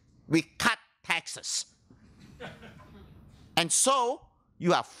promise? We cut taxes. And so,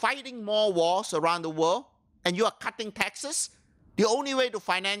 you are fighting more wars around the world, and you are cutting taxes. The only way to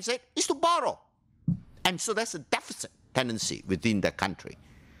finance it is to borrow. And so that's a deficit tendency within the country.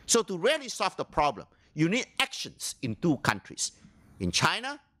 So to really solve the problem, you need actions in two countries, in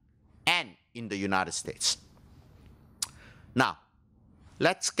China and in the United States. Now,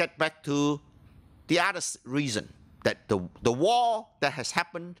 let's get back to the other reason that the war that has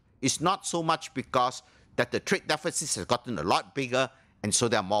happened is not so much because that the trade deficit has gotten a lot bigger, and so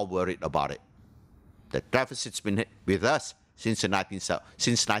they're more worried about it. The deficit's been with us since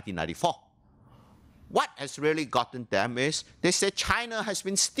 1994. What has really gotten them is they say China has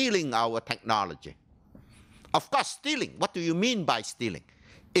been stealing our technology. Of course, stealing. What do you mean by stealing?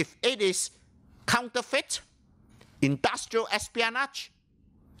 If it is counterfeit, industrial espionage,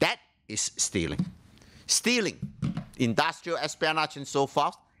 that is stealing. Stealing, industrial espionage and so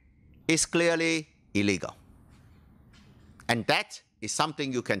forth, is clearly illegal. And that is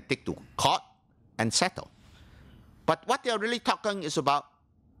something you can take to court and settle. But what they're really talking is about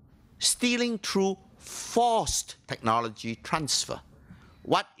stealing through forced technology transfer.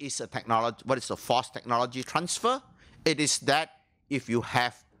 What is a forced technology transfer? It is that if you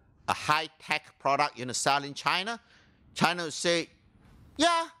have a high-tech product you want to sell in China, China will say,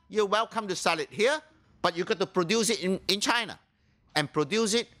 yeah, you're welcome to sell it here, but you got to produce it in China, and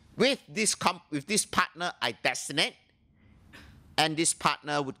produce it with this partner I designate, and this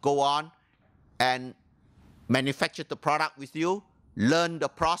partner would go on and manufacture the product with you, learn the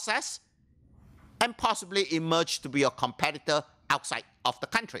process, and possibly emerge to be a competitor outside of the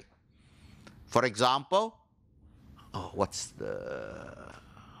country. For example, what's the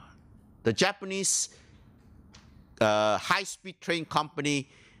Japanese high-speed train company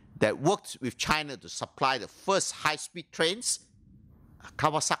that worked with China to supply the first high-speed trains?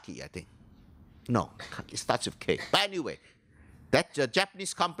 Kawasaki, I think. No, it starts with K. But anyway, that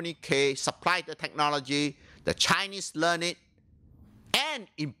Japanese company K supplied the technology, the Chinese learned it, and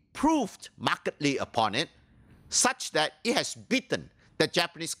improved markedly upon it, such that it has beaten the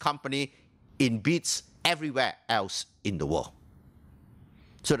Japanese company in bids everywhere else in the world.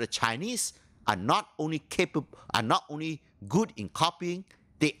 So the Chinese are not only good in copying,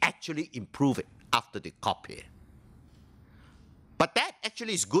 they actually improve it after they copy it. But that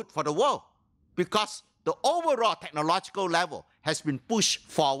actually is good for the world, because the overall technological level has been pushed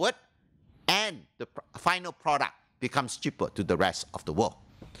forward, and the final product becomes cheaper to the rest of the world.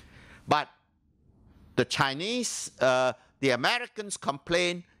 But the Chinese, the Americans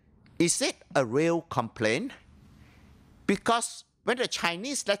complain, is it a real complaint? Because when the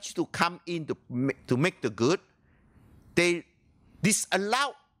Chinese let you to come in to make the good, they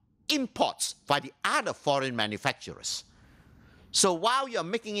disallow imports by the other foreign manufacturers. So while you're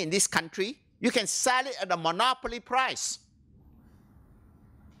making it in this country, you can sell it at a monopoly price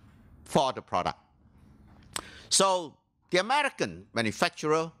for the product. So the American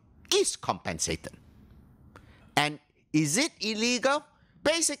manufacturer is compensated. And is it illegal?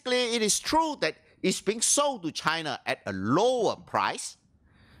 Basically, it is true that it's being sold to China at a lower price,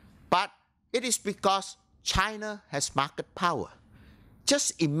 but it is because China has market power.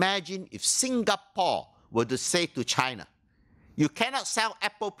 Just imagine if Singapore were to say to China, you cannot sell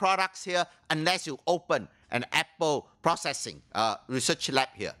Apple products here unless you open an Apple processing research lab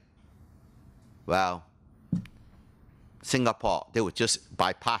here. Well, Singapore, they would just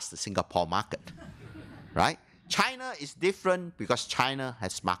bypass the Singapore market, right? China is different because China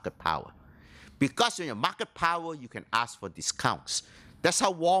has market power. Because when you have market power, you can ask for discounts. That's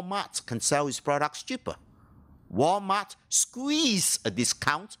how Walmart can sell its products cheaper. Walmart squeeze a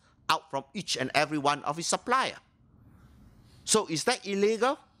discount out from each and every one of its suppliers. So is that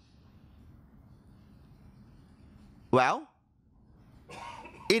illegal? Well,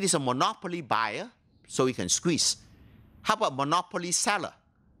 it is a monopoly buyer, so we can squeeze. How about monopoly seller?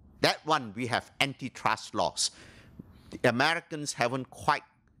 That one we have antitrust laws. The Americans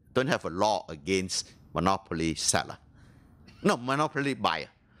don't have a law against monopoly seller. No, monopoly buyer.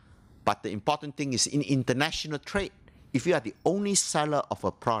 But the important thing is in international trade, if you are the only seller of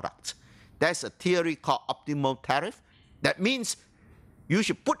a product, there's a theory called optimal tariff. That means You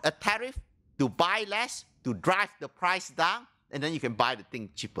should put a tariff to buy less, to drive the price down, and then you can buy the thing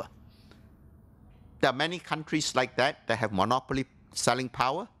cheaper. There are many countries like that have monopoly selling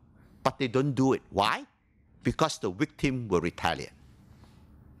power, but they don't do it. Why? Because the victim will retaliate.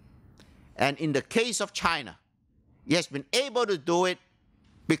 And in the case of China, it has been able to do it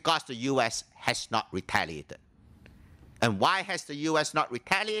because the US has not retaliated. And why has the US not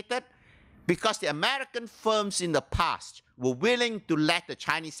retaliated? Because the American firms in the past were willing to let the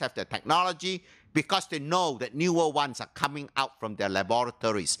Chinese have the technology because they know that newer ones are coming out from their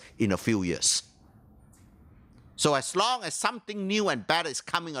laboratories in a few years. So as long as something new and better is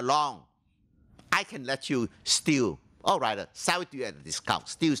coming along, I can let you steal. All right, sell it to you at a discount.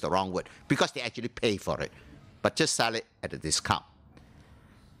 Steal is the wrong word because they actually pay for it. But just sell it at a discount.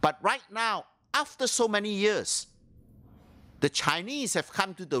 But right now, after so many years, the Chinese have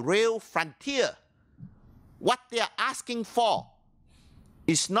come to the real frontier. What they are asking for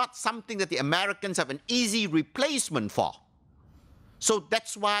is not something that the Americans have an easy replacement for. So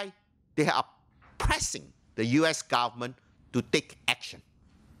that's why they are pressing the US government to take action.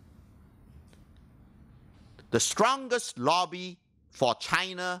 The strongest lobby for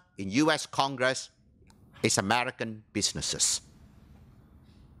China in US Congress is American businesses.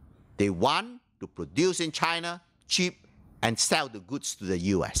 They want to produce in China cheap and sell the goods to the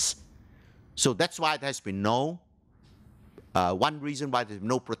US. So that's why there has been one reason why there's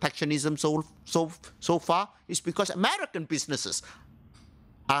no protectionism so far is because American businesses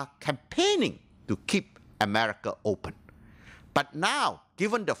are campaigning to keep America open. But now,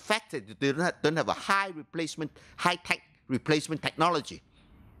 given the fact that they don't have a high-tech replacement technology,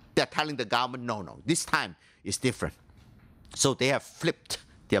 they're telling the government, no, this time is different. So they have flipped.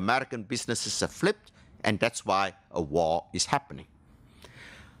 The American businesses have flipped, and that's why a war is happening.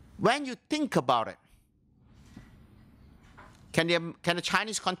 When you think about it, can the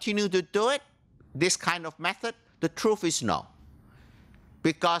Chinese continue to do it, this kind of method? The truth is no.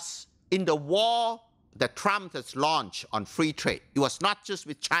 Because in the war that Trump has launched on free trade, it was not just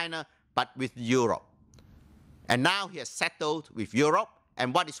with China, but with Europe. And now he has settled with Europe,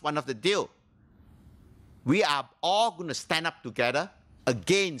 and what is one of the deals? We are all going to stand up together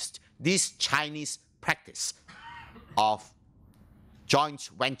against this Chinese practice of joint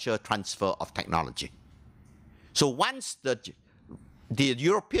venture transfer of technology. So once the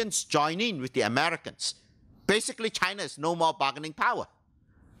Europeans join in with the Americans, basically China has no more bargaining power.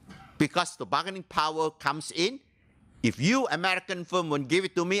 Because the bargaining power comes in, if you, American firm, won't give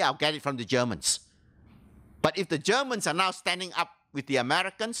it to me, I'll get it from the Germans. But if the Germans are now standing up with the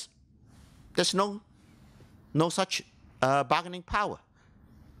Americans, there's no such bargaining power.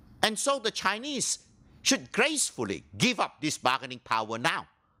 And so the Chinese should gracefully give up this bargaining power now,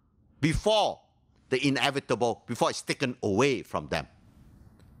 before the inevitable, before it's taken away from them.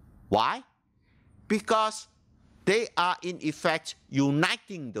 Why? Because they are in effect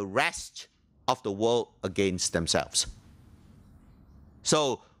uniting the rest of the world against themselves.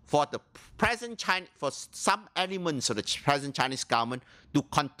 So for the present China, for some elements of the present Chinese government to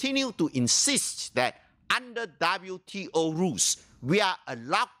continue to insist that under WTO rules, we are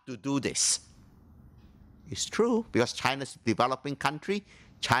allowed to do this. It's true, because China is a developing country,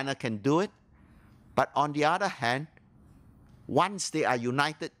 China can do it. But on the other hand, once they are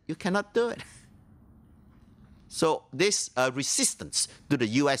united, you cannot do it. So this resistance to the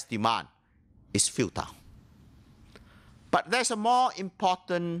US demand is futile. But there's a more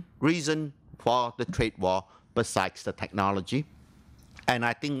important reason for the trade war besides the technology. And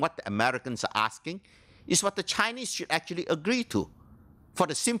I think what the Americans are asking is what the Chinese should actually agree to. For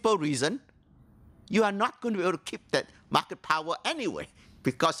the simple reason, you are not going to be able to keep that market power anyway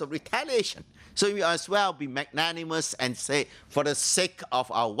because of retaliation. So you as well be magnanimous and say, for the sake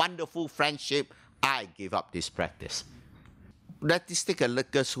of our wonderful friendship, I give up this practice. Let's take a look,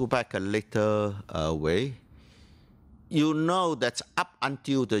 let's go back a little way. You know that up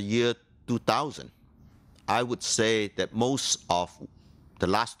until the year 2000, I would say that most of the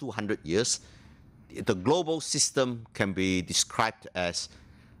last 200 years, the global system can be described as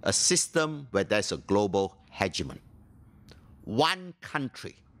a system where there's a global hegemon. One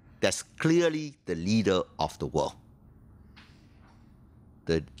country that's clearly the leader of the world.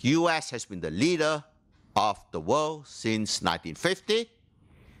 The US has been the leader of the world since 1950,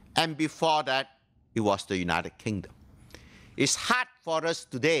 and before that, it was the United Kingdom. It's hard for us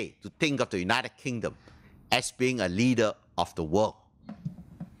today to think of the United Kingdom as being a leader of the world.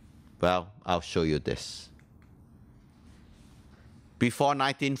 Well, I'll show you this. Before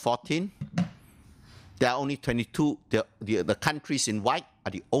 1914, there are only 22, the countries in white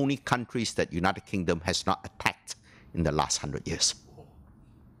are the only countries that United Kingdom has not attacked in the last 100 years.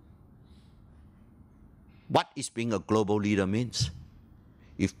 what is being a global leader means.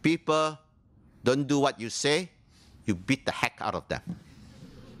 If people don't do what you say, you beat the heck out of them.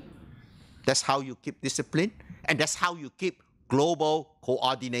 That's how you keep discipline, and that's how you keep global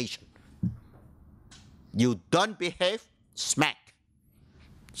coordination. You don't behave, smack.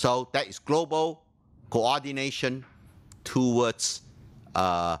 So that is global coordination towards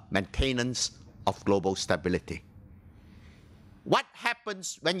maintenance of global stability. What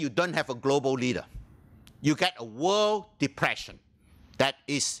happens when you don't have a global leader? You get a world depression. That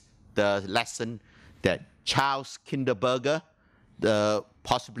is the lesson that Charles Kinderberger,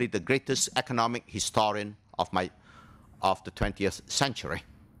 possibly the greatest economic historian of the 20th century.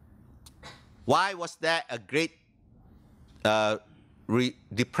 Why was there a great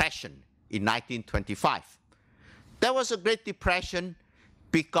depression in 1925? There was a great depression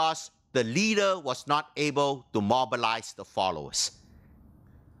because the leader was not able to mobilize the followers.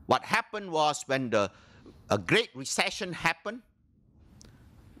 What happened was when a great recession happened,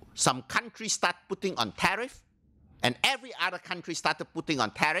 some countries started putting on tariff, and every other country started putting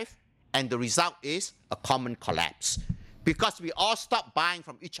on tariff, and the result is a common collapse. Because we all stopped buying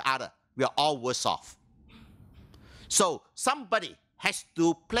from each other, we are all worse off. So somebody has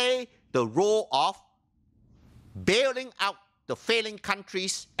to play the role of bailing out the failing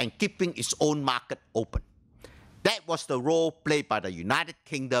countries and keeping its own market open. That was the role played by the United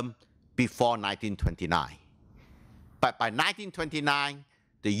Kingdom before 1929. But by 1929,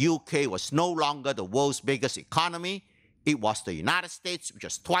 the UK was no longer the world's biggest economy. It was the United States, which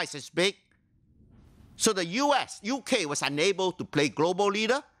was twice as big. So the UK was unable to play global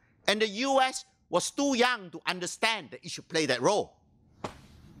leader, and the US was too young to understand that it should play that role.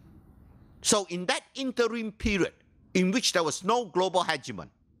 So in that interim period, in which there was no global hegemon,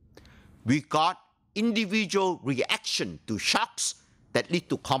 we got individual reaction to shocks that lead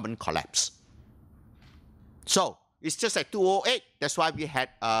to common collapse. So it's just like 2008. That's why we had,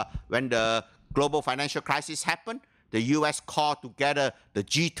 when the global financial crisis happened, the US called together the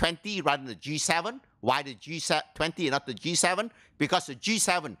G20 rather than the G7. Why the G20 and not the G7? Because the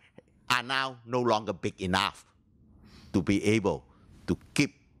G7 are now no longer big enough to be able to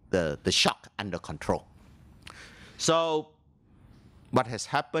keep the shock under control. So what has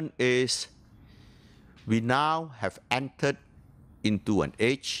happened is we now have entered into an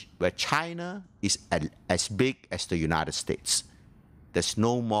age where China is as big as the United States. There's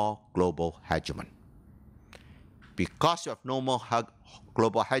no more global hegemon. Because you have no more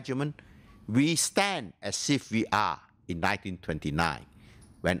global hegemon, we stand as if we are in 1929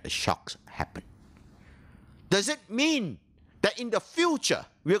 when a shock happened. Does it mean that in the future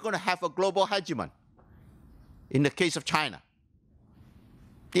we're going to have a global hegemon? In the case of China,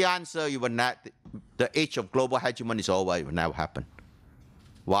 the answer, you will not, the age of global hegemon is over, it will never happen.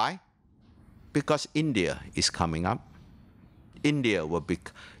 Why? Because India is coming up. India will be,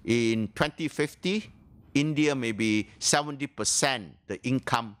 in 2050, India may be 70% the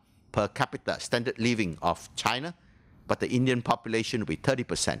income per capita standard living of China, but the Indian population will be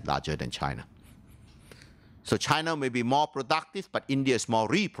 30% larger than China. So China may be more productive, but India is more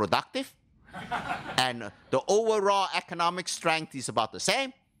reproductive. And the overall economic strength is about the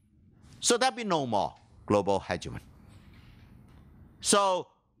same. So there'll be no more global hegemon. So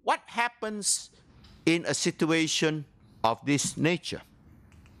what happens in a situation of this nature?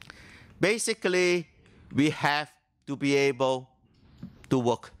 Basically, we have to be able to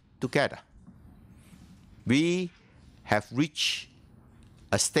work together. We have reached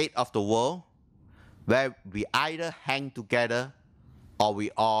a state of the world where we either hang together or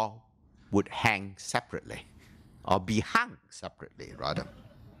we all would hang separately, or be hung separately, rather.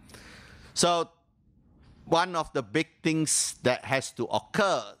 So one of the big things that has to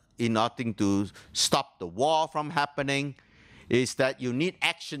occur in order to stop the war from happening is that you need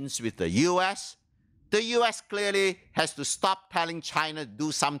actions with the US. The US clearly has to stop telling China to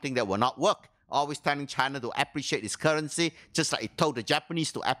do something that will not work, always telling China to appreciate its currency, just like it told the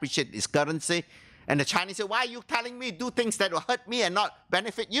Japanese to appreciate its currency. And the Chinese say, why are you telling me to do things that will hurt me and not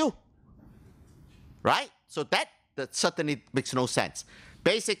benefit you? Right? So that certainly makes no sense.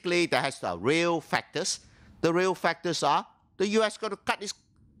 Basically, there has to be real factors. The real factors are the US got to cut its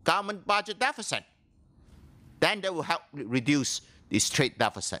government budget deficit. Then that will help reduce this trade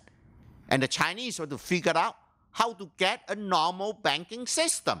deficit. And the Chinese want to figure out how to get a normal banking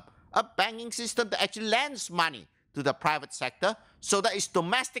system, a banking system that actually lends money to the private sector so that its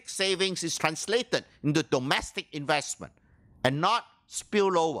domestic savings is translated into domestic investment and not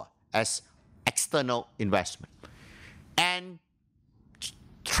spill over as external investment. And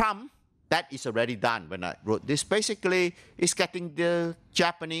Trump, that is already done when I wrote this, basically is getting the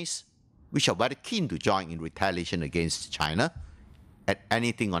Japanese which are very keen to join in retaliation against China at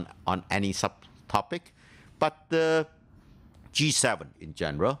anything on any subtopic, but the G7 in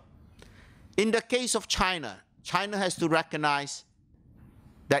general. In the case of China, China has to recognize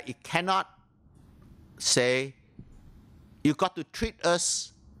that it cannot say, you got to treat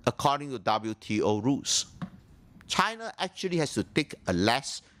us according to WTO rules. China actually has to take a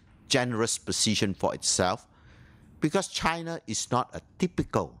less generous position for itself because China is not a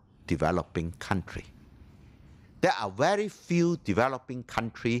typical developing country. There are very few developing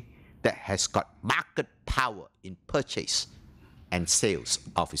countries that has got market power in purchase and sales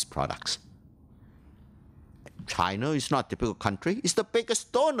of its products. China is not a typical country, it's the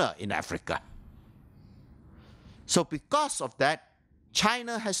biggest donor in Africa. So because of that,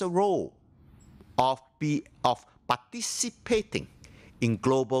 China has a role of participating in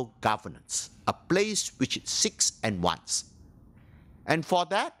global governance, a place which it seeks and wants. And for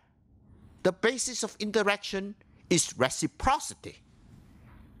that, the basis of interaction is reciprocity.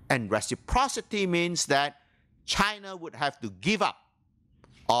 And reciprocity means that China would have to give up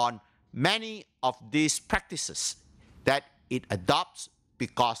on many of these practices that it adopts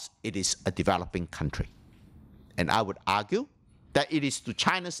because it is a developing country. And I would argue that it is to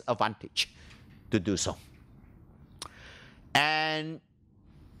China's advantage to do so. And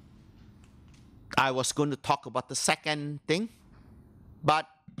I was going to talk about the second thing, but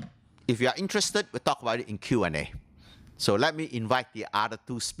if you are interested, we'll talk about it in Q&A. So let me invite the other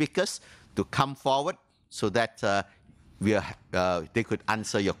two speakers to come forward so that they could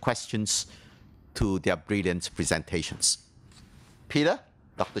answer your questions to their brilliant presentations. Peter,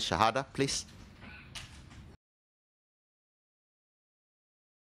 Dr. Shahada, please.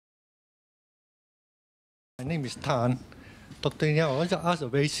 My name is Tan. Dr. Yang, I want to ask a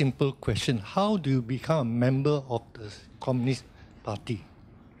very simple question. How do you become a member of the Communist Party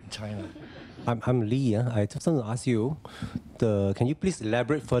in China? I'm Lee. I just want to ask you, can you please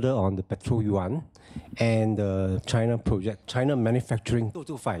elaborate further on the petrol yuan and the China project, China manufacturing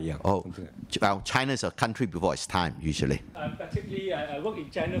 225? Yeah. Oh, well, China is a country before its time, usually. Practically, I worked in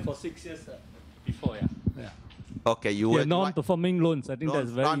China for 6 years before, yeah. Okay, you were non-performing loans. I think that's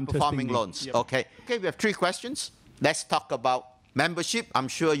very interesting. Non-performing loans. Yep. Okay, we have 3 questions. Let's talk about membership. I'm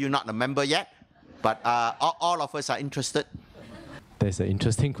sure you're not a member yet, but all of us are interested. There's an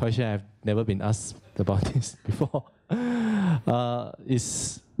interesting question. I've never been asked about this before.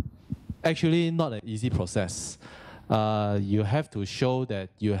 It's actually not an easy process. You have to show that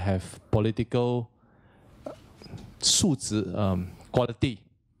you have political 素质, quality,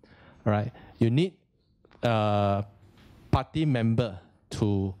 right? You need a party member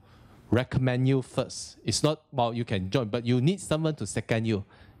to recommend you first. It's not about you can join, but you need someone to second you.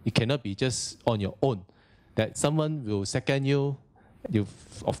 You cannot be just on your own. That someone will second you.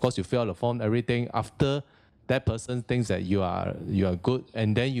 Of course, you fill out the form, everything. After that person thinks that you are good,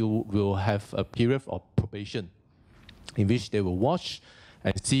 and then you will have a period of probation in which they will watch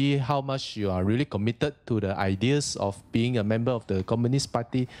and see how much you are really committed to the ideas of being a member of the Communist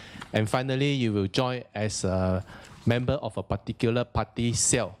Party. And finally, you will join as a member of a particular party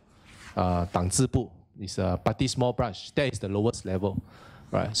cell. 党支部 is a party small branch. That is the lowest level.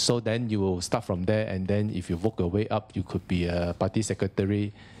 Right, so then you will start from there, and then if you work your way up, you could be a party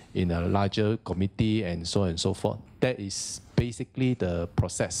secretary in a larger committee and so on and so forth. That is basically the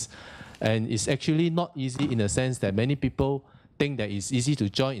process. And it's actually not easy in a sense that many people think that it's easy to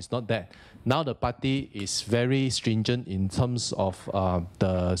join. It's not that. Now the party is very stringent in terms of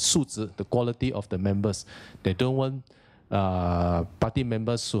the 素质, the quality of the members. They don't want party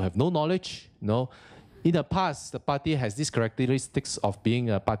members who have no knowledge, In the past, the party has these characteristics of being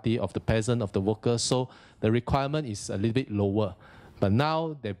a party of the peasant, of the workers, so the requirement is a little bit lower. But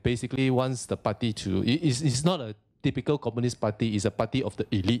now, they basically wants the party to... It's not a typical communist party, it's a party of the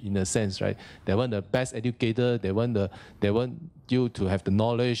elite in a sense, right? They want the best educator, they want you to have the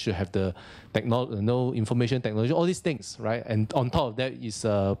knowledge, to have the information technology, all these things, right? And on top of that is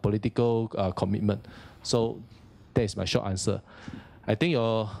a political commitment. So that is my short answer. I think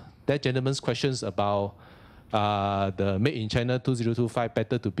that gentleman's questions about the Made in China 2025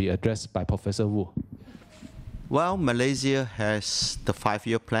 better to be addressed by Professor Wu. Well, Malaysia has the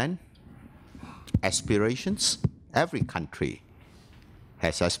 5-year plan, aspirations. Every country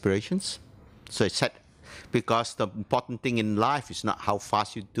has aspirations. So it's set, because the important thing in life is not how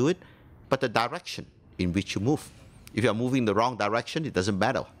fast you do it, but the direction in which you move. If you're moving in the wrong direction, it doesn't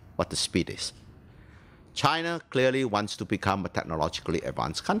matter what the speed is. China clearly wants to become a technologically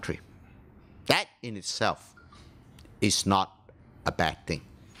advanced country. That in itself is not a bad thing,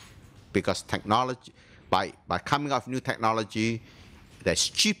 because technology, by coming up with new technology that's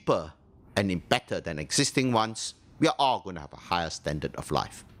cheaper and better than existing ones, we are all going to have a higher standard of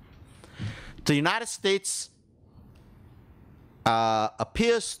life. The United States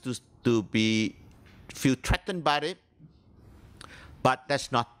appears to feel threatened by it, but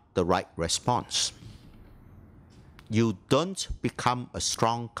that's not the right response. You don't become a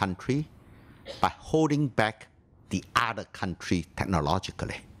strong country by holding back the other country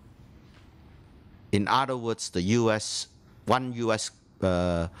technologically. In other words, one US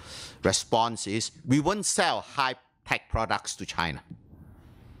response is, we won't sell high-tech products to China.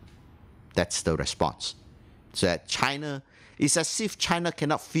 That's the response. So that China, it's as if China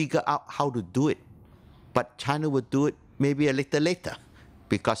cannot figure out how to do it, but China will do it maybe a little later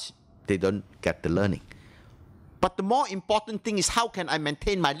because they don't get the learning. But the more important thing is, how can I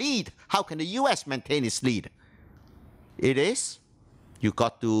maintain my lead? How can the US maintain its lead? It is, you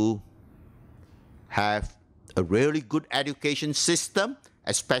got to have a really good education system,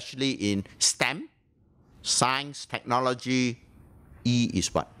 especially in STEM, science, technology. E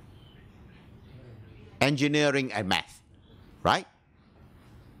is what? Engineering and math, right?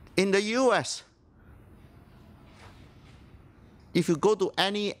 In the US, if you go to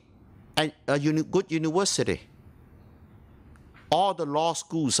any good university, all the law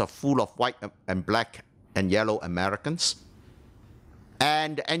schools are full of white and black and yellow Americans,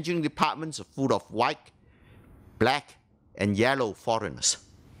 and the engineering departments are full of white, black, and yellow foreigners.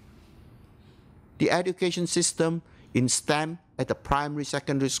 The education system in STEM at the primary,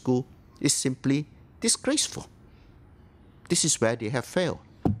 secondary school is simply disgraceful. This is where they have failed.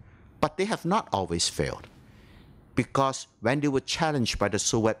 But they have not always failed, because when they were challenged by the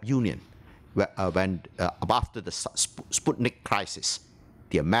Soviet Union, after the Sputnik crisis,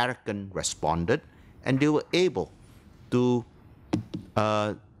 the American responded, and they were able to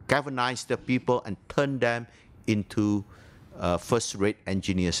galvanize the people and turn them into first-rate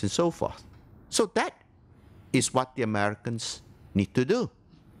engineers and so forth. So that is what the Americans need to do.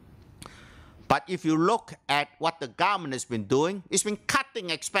 But if you look at what the government has been doing, it's been cutting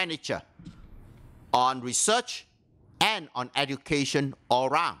expenditure on research and on education all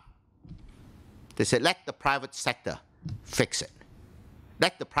around. They said, let the private sector fix it.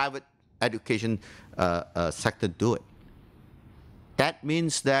 Let the private education sector do it. That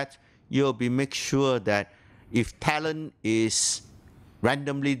means that you'll make sure that if talent is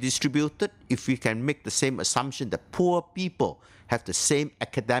randomly distributed, if we can make the same assumption that poor people have the same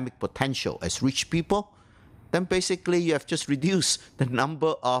academic potential as rich people, then basically you have just reduced the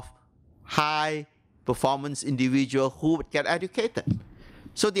number of high performance individuals who would get educated.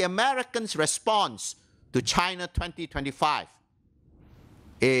 So the Americans' response to China 2025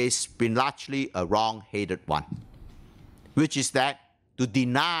 has been largely a wrong-headed one, which is that to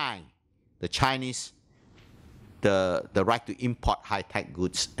deny the Chinese the right to import high-tech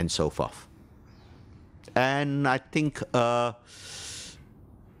goods and so forth. And I think and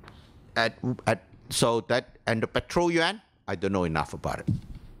the petrol yuan, I don't know enough about it.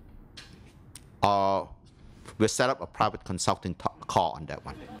 We'll set up a private consulting call on that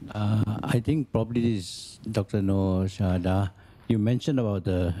one. I think probably this, Dr. Noor Shahada, you mentioned about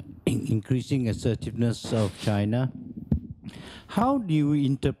the increasing assertiveness of China. How do you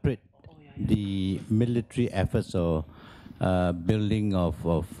interpret the military efforts or building of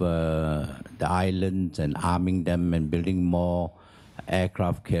the islands and arming them and building more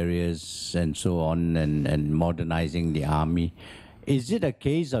aircraft carriers and so on and modernizing the army? Is it a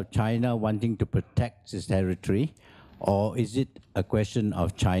case of China wanting to protect its territory, or is it a question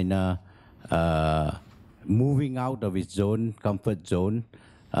of China moving out of its comfort zone?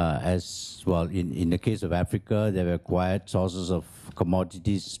 As well, in the case of Africa, they've acquired sources of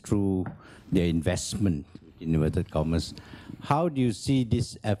commodities through their investment, in inverted commas. How do you see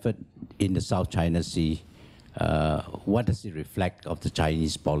this effort in the South China Sea? What does it reflect of the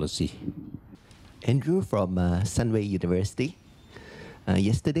Chinese policy? Andrew from Sunway University.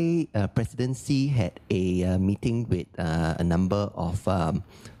 Yesterday, President Xi had a meeting with a number of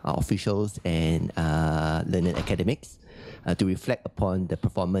officials and learned academics to reflect upon the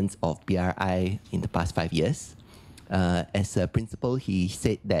performance of BRI in the past 5 years. As a principal, he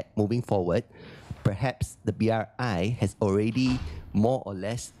said that moving forward, perhaps the BRI has already more or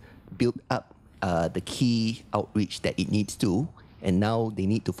less built up the key outreach that it needs to, and now they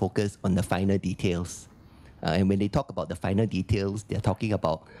need to focus on the finer details. And when they talk about the finer details, they're talking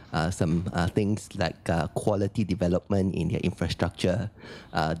about some things like quality development in their infrastructure,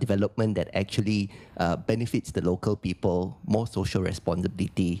 development that actually benefits the local people, more social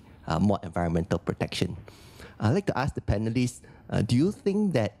responsibility, more environmental protection. I'd like to ask the panelists, do you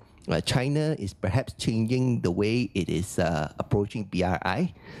think that China is perhaps changing the way it is approaching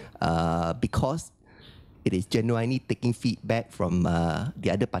BRI because it is genuinely taking feedback from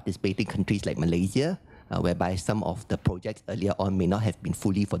the other participating countries like Malaysia, whereby some of the projects earlier on may not have been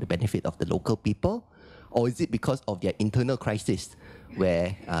fully for the benefit of the local people? Or is it because of their internal crisis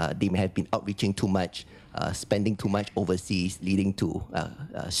where they may have been outreaching too much, spending too much overseas, leading to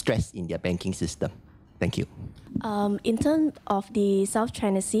stress in their banking system? Thank you. In terms of the South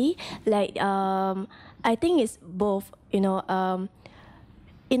China Sea, like I think it's both. You know,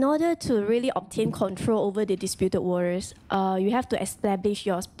 in order to really obtain control over the disputed waters, you have to establish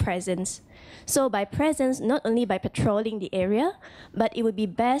your presence. So by presence, not only by patrolling the area, but it would be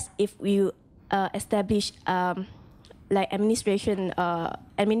best if you establish like administrative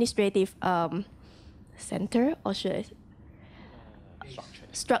center, or should I?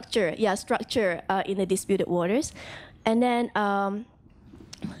 Structure in the disputed waters. And then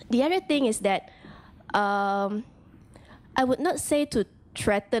the other thing is that I would not say to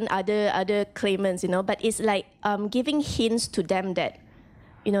threaten other claimants, you know, but it's like giving hints to them that,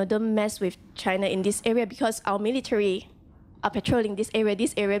 you know, don't mess with China in this area because our military are patrolling this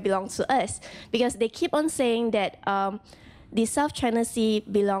area belongs to us. Because they keep on saying that the South China Sea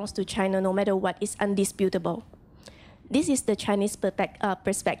belongs to China no matter what, is undisputable. This is the Chinese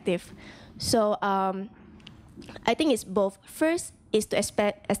perspective. So I think it's both. First is to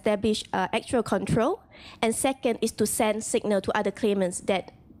establish actual control, and second is to send signal to other claimants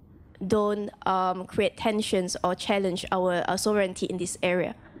that don't create tensions or challenge our sovereignty in this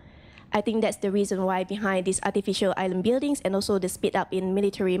area. I think that's the reason why behind these artificial island buildings and also the speed up in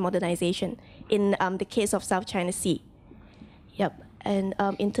military modernization in the case of South China Sea. Yep. And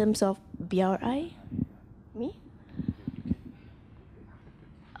in terms of BRI, me?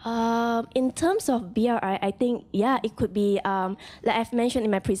 In terms of BRI, I think, yeah, it could be, like I've mentioned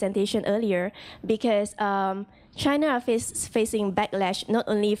in my presentation earlier, because China are facing backlash not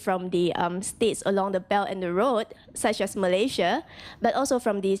only from the states along the Belt and the Road, such as Malaysia, but also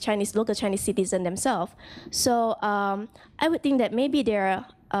from the local Chinese citizens themselves. So I would think that maybe they're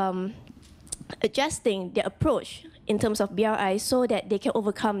adjusting their approach in terms of BRI so that they can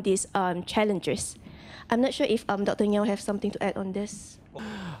overcome these challenges. I'm not sure if Dr. Ngiao have something to add on this.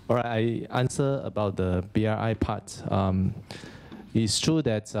 All right, I answer about the BRI part. It's true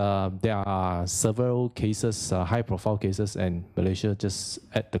that there are several cases, high-profile cases, and Malaysia just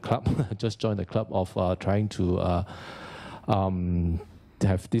at the club, just joined the club of trying to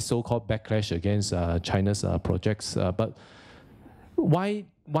have this so-called backlash against China's projects. But why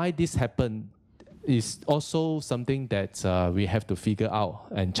this happened is also something that we have to figure out,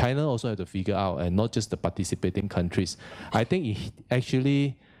 and China also have to figure out, and not just the participating countries. I think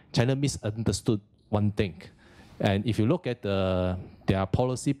actually China misunderstood one thing. And if you look at their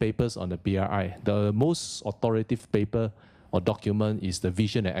policy papers on the BRI, the most authoritative paper or document is the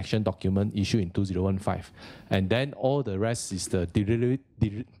Vision and Action document issued in 2015. And then all the rest is the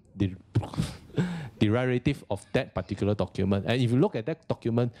derivative of that particular document. And if you look at that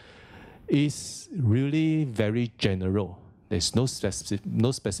document, it's really very general. There's no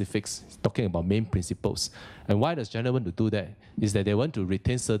specifics. It's talking about main principles. And why does China want to do that? Is that they want to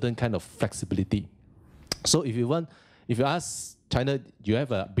retain certain kind of flexibility. So if you ask China, do you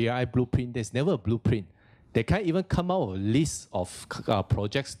have a BRI blueprint? There's never a blueprint. They can't even come out with a list of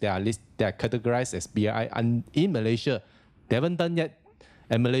projects that are categorized as BRI. And in Malaysia, they haven't done yet.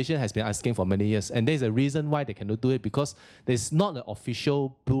 And Malaysia has been asking for many years. And there's a reason why they cannot do it, because there's not an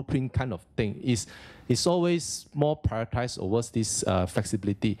official blueprint kind of thing. It's always more prioritized over this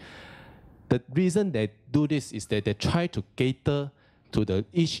flexibility. The reason they do this is that they try to cater to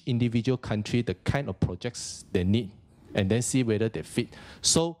each individual country the kind of projects they need, and then see whether they fit.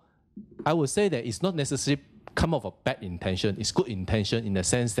 So I would say that it's not necessarily come off a bad intention. It's good intention in the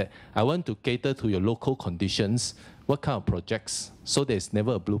sense that I want to cater to your local conditions, what kind of projects. So there's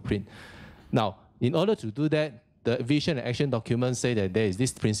never a blueprint. Now, in order to do that, the Vision and Action document say that there is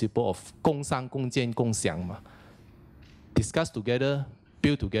this principle of 共商共建共享嘛. Discuss together,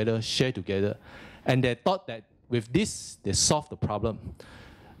 build together, share together. And they thought that with this, they solved the problem.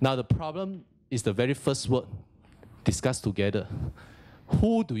 Now the problem is the very first word, discuss together.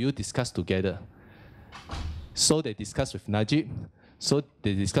 Who do you discuss together? So they discuss with Najib, so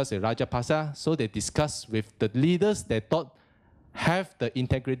they discuss with Rajapaksa, so they discuss with the leaders they thought have the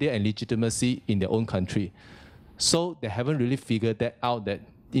integrity and legitimacy in their own country. So they haven't really figured that out, that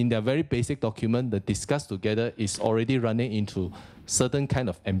in their very basic document, the discuss together is already running into certain kind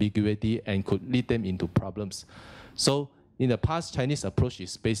of ambiguity and could lead them into problems. So in the past, Chinese approach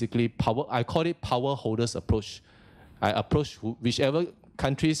is basically power, I call it power holders approach. I approach whichever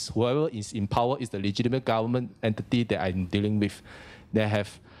countries, whoever is in power is the legitimate government entity that I'm dealing with. They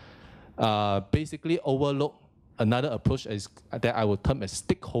have basically overlooked another approach that I would term as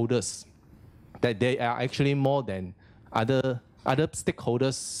stakeholders, that they are actually more than other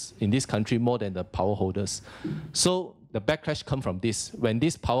stakeholders in this country, more than the power holders. So the backlash comes from this. When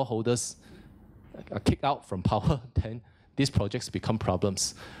these power holders are kicked out from power, then these projects become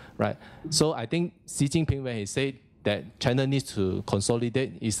problems, right? So I think Xi Jinping, when he said that China needs to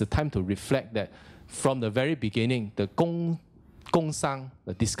consolidate, is the time to reflect that from the very beginning, the Gongsang,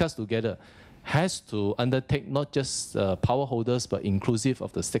 the discuss together, has to undertake not just power holders, but inclusive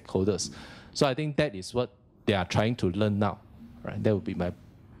of the stakeholders. So I think that is what they are trying to learn now. Right? That would be my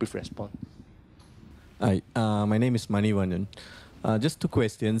brief response. Hi, my name is Manivannan. Just two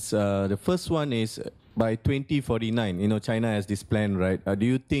questions. The first one is, by 2049, China has this plan, right? Do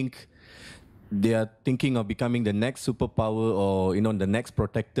you think they are thinking of becoming the next superpower, or the next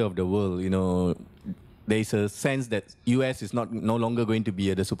protector of the world? There is a sense that US is no longer going to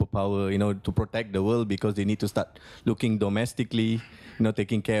be the superpower, to protect the world, because they need to start looking domestically,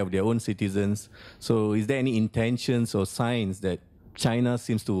 taking care of their own citizens. So is there any intentions or signs that China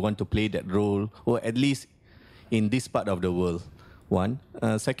seems to want to play that role, or at least in this part of the world? One.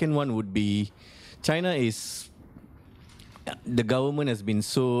 Second one would be, the government has been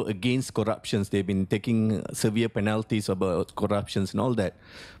so against corruptions. They've been taking severe penalties about corruptions and all that.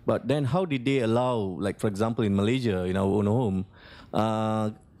 But then how did they allow, like for example in Malaysia, in our own home,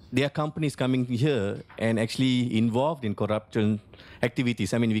 there are companies coming here and actually involved in corruption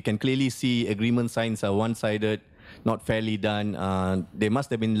activities? I mean, we can clearly see agreement signs are one-sided, not fairly done. There must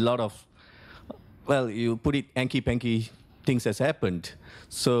have been a lot of, well, you put it, hanky-panky things has happened.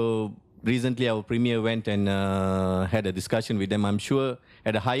 So recently our premier went and had a discussion with them. I'm sure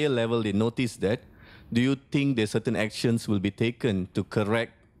at a higher level they noticed that. Do you think there certain actions will be taken to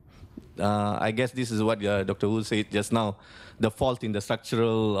correct, I guess this is what Dr. Wu said just now, the fault in the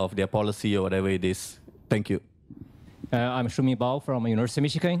structural of their policy or whatever it is? Thank you. I'm Shumi Bao from University of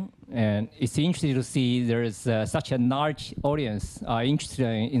Michigan, and it's interesting to see there is such a large audience interested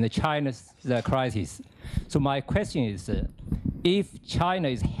in the China's crisis. So my question is, if China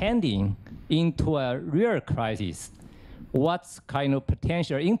is heading into a real crisis, what kind of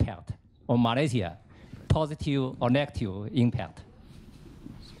potential impact on Malaysia, positive or negative impact?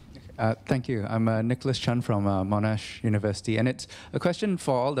 Thank you. I'm Nicholas Chun from Monash University, and it's a question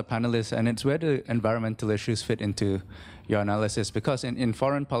for all the panelists, and it's where do environmental issues fit into your analysis? Because in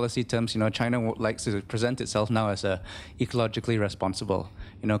foreign policy terms, China likes to present itself now as ecologically responsible,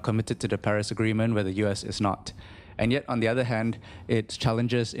 committed to the Paris Agreement, where the US is not. And yet, on the other hand, its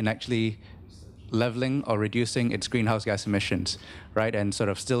challenges in actually leveling or reducing its greenhouse gas emissions, right? And sort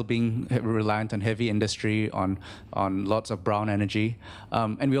of still being reliant on heavy industry, on lots of brown energy.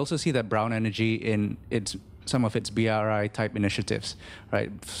 And we also see that brown energy in some of its BRI type initiatives,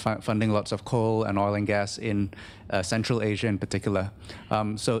 right? Funding lots of coal and oil and gas in Central Asia in particular.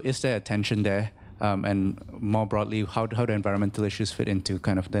 So is there a tension there? And more broadly, how do environmental issues fit into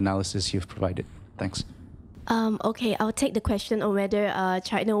kind of the analysis you've provided? Thanks. Okay, I'll take the question on whether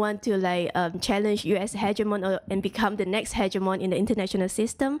China want to challenge US hegemon and become the next hegemon in the international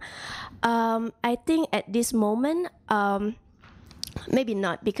system. I think at this moment, maybe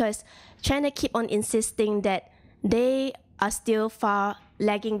not, because China keep on insisting that they are still far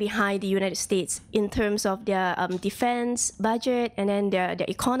lagging behind the United States in terms of their defense budget, and then their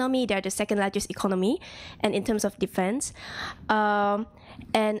economy. They're the second largest economy, and in terms of defense.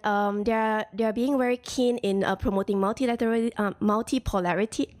 And they are being very keen in promoting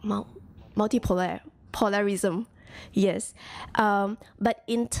multipolarism. Yes, but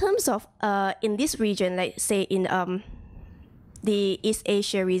in terms of in this region, like say in the East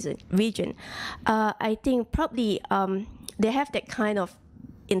Asia region, I think probably they have that kind of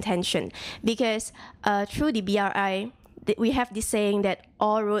intention, because through the BRI, we have this saying that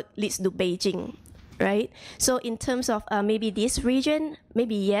all road leads to Beijing. Right. So in terms of maybe this region,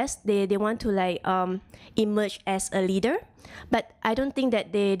 maybe yes, they want to emerge as a leader, but I don't think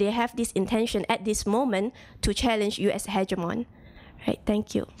that they have this intention at this moment to challenge US hegemon. Right.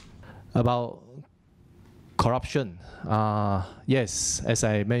 Thank you. About corruption, yes, as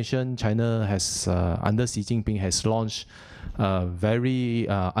I mentioned, China has under Xi Jinping has launched very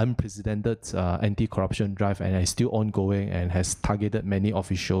unprecedented anti-corruption drive, and is still ongoing and has targeted many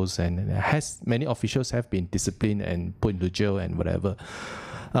officials, and many officials have been disciplined and put into jail and whatever.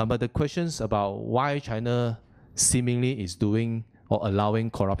 But the questions about why China seemingly is doing or allowing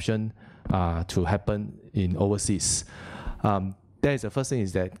corruption to happen in overseas. That is the first thing,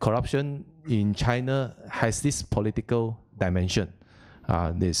 is that corruption in China has this political dimension,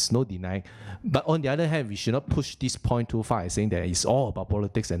 There's no denying. But on the other hand, we should not push this point too far, saying that it's all about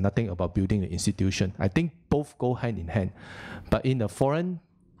politics and nothing about building an institution. I think both go hand in hand. But in the foreign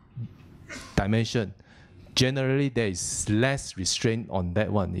dimension, generally there is less restraint on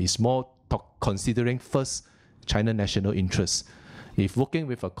that one. It's more considering first China national interests. If working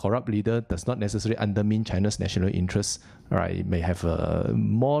with a corrupt leader does not necessarily undermine China's national interests, right, it may have a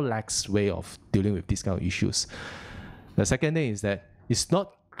more lax way of dealing with these kind of issues. The second thing is that it's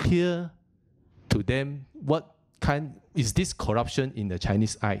not clear to them what kind is this corruption in the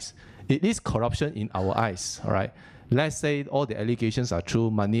Chinese eyes. It is corruption in our eyes, all right? Let's say all the allegations are true,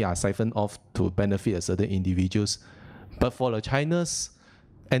 money are siphoned off to benefit a certain individuals. But for the China's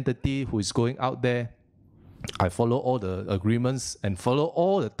entity who is going out there, I follow all the agreements and follow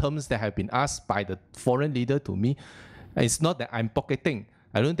all the terms that have been asked by the foreign leader to me. And it's not that I'm pocketing.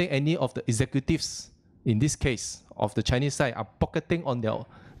 I don't think any of the executives in this case of the Chinese side are pocketing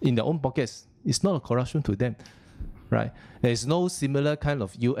in their own pockets. It's not a corruption to them, right? There's no similar kind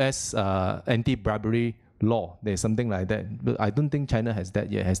of US anti-bribery law. There's something like that. But I don't think China has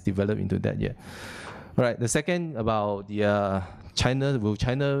that yet, has developed into that yet. All right, the second about the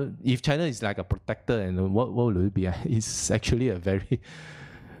China, if China is like a protector, and what will it be? It's actually a very,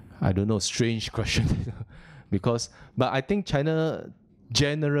 I don't know, strange question. But I think China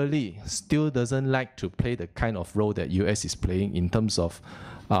generally still doesn't like to play the kind of role that US is playing in terms of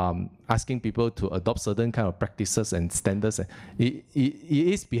asking people to adopt certain kind of practices and standards. It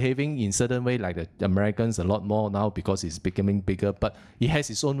is behaving in certain way like the Americans a lot more now because it's becoming bigger, but it has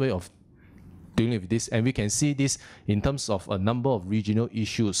its own way of dealing with this, and we can see this in terms of a number of regional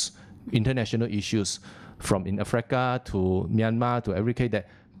issues, international issues, from in Africa to Myanmar to every case, that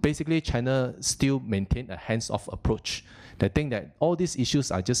basically China still maintain a hands-off approach. They think that all these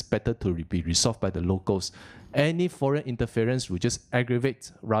issues are just better to be resolved by the locals. Any foreign interference will just aggravate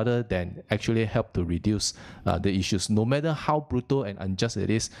rather than actually help to reduce the issues. No matter how brutal and unjust it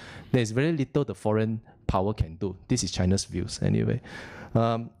is, there's very little the foreign power can do. This is China's views anyway.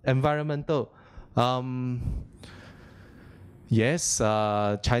 Environmental. Yes,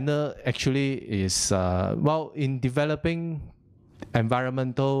 China actually is, well, in developing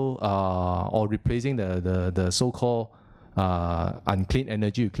environmental or replacing the so-called unclean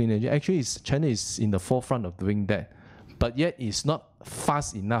energy with clean energy. Actually, China is in the forefront of doing that, but yet it's not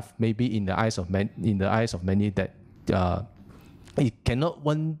fast enough. Maybe in the eyes of many, that it cannot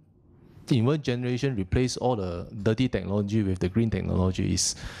in one generation replace all the dirty technology with the green technology.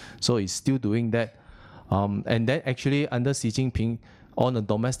 So it's still doing that, and then actually under Xi Jinping on the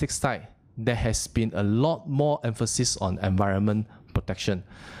domestic side, there has been a lot more emphasis on environment protection.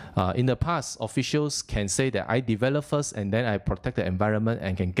 In the past, officials can say that I develop first and then I protect the environment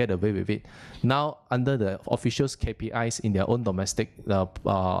and can get away with it. Now, under the officials' KPIs in their own domestic,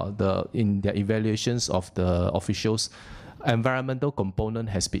 in their evaluations of the officials, environmental component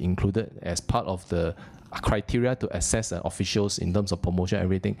has been included as part of the criteria to assess officials in terms of promotion and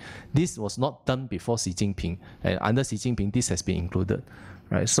everything. This was not done before Xi Jinping, and under Xi Jinping, this has been included.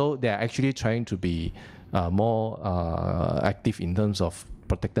 Right? So they are actually trying to be more active in terms of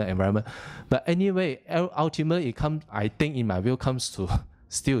protecting the environment. But anyway, ultimately, I think in my view, comes to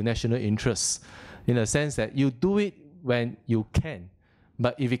still national interests, in the sense that you do it when you can.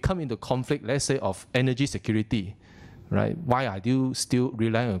 But if it comes into conflict, let's say of energy security, right? Why are you still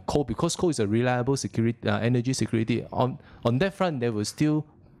relying on coal? Because coal is a reliable energy security. On that front, they will still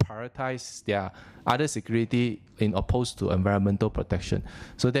prioritize their other security in opposed to environmental protection.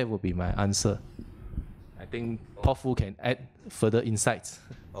 So that would be my answer. I think Prof. Fu can add further insights.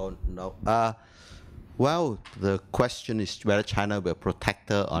 Oh, no. Well, the question is whether China will protect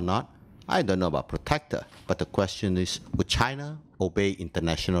her or not. I don't know about protector, but the question is, would China obey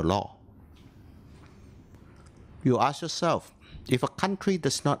international law? You ask yourself, if a country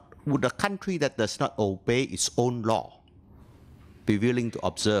would a country that does not obey its own law be willing to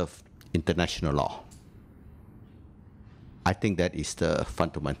observe international law? I think that is the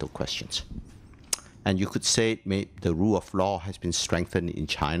fundamental questions. And you could say the rule of law has been strengthened in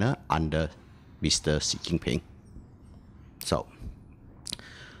China under Mr. Xi Jinping. So,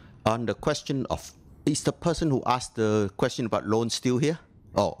 on the question of, is the person who asked the question about loans still here?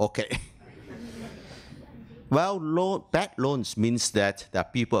 Oh, okay. Well, bad loans means that there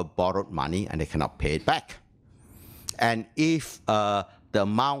are people who borrowed money and they cannot pay it back. And if the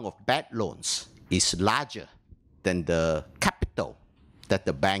amount of bad loans is larger than the capital that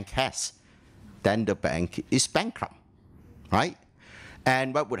the bank has, then the bank is bankrupt, right?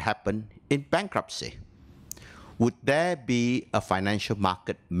 And what would happen in bankruptcy? Would there be a financial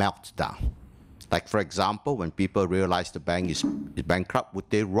market meltdown? Like, for example, when people realize the bank is bankrupt, would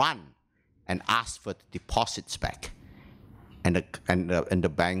they run and ask for the deposits back? And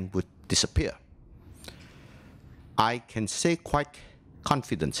the bank would disappear. I can say quite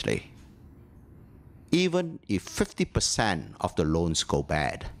confidently, even if 50% of the loans go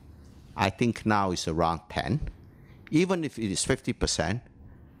bad, I think now it's around 10, even if it is 50%,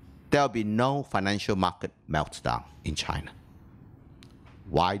 there will be no financial market meltdown in China.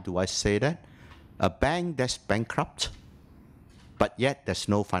 Why do I say that? A bank that's bankrupt, but yet there's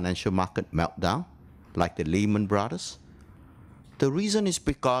no financial market meltdown, like the Lehman Brothers. The reason is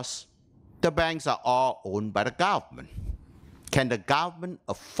because the banks are all owned by the government. Can the government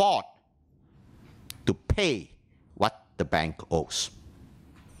afford to pay what the bank owes?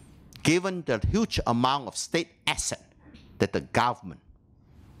 Given the huge amount of state asset that the government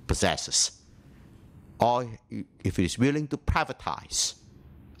possesses, or if it is willing to privatize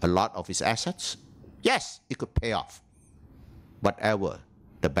a lot of its assets, yes, it could pay off whatever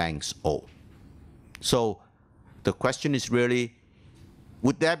the banks owe. So the question is really,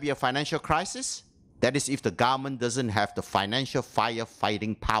 would there be a financial crisis? That is if the government doesn't have the financial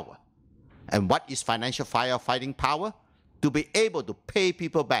firefighting power. And what is financial firefighting power? To be able to pay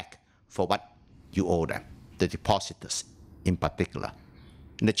people back for what you owe them, the depositors in particular.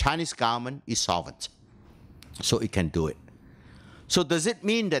 And the Chinese government is solvent, so it can do it. So does it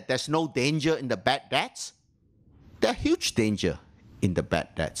mean that there's no danger in the bad debts? There's huge danger in the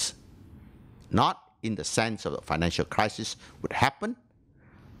bad debts. Not in the sense of a financial crisis would happen,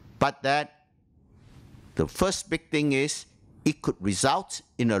 but that the first big thing is it could result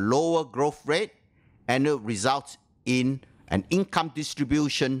in a lower growth rate and it result in an income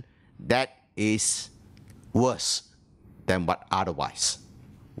distribution that is worse than what otherwise.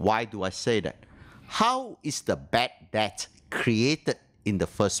 Why do I say that? How is the bad debt created in the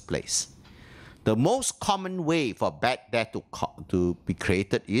first place? The most common way for bad debt to be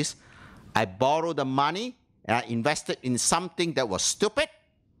created is I borrow the money and I invested in something that was stupid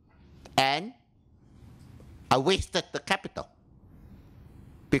and I wasted the capital.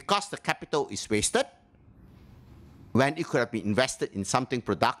 Because the capital is wasted, when it could have been invested in something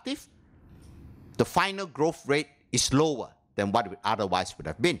productive, the final growth rate is lower than what it otherwise would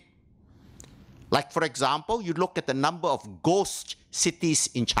have been. Like, for example, you look at the number of ghost cities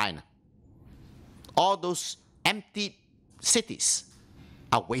in China. All those empty cities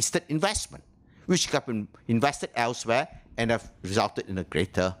are wasted investment, which have been invested elsewhere and have resulted in a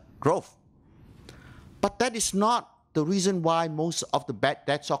greater growth. But that is not the reason why most of the bad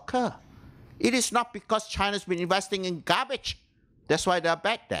debts occur. It is not because China's been investing in garbage. That's why there are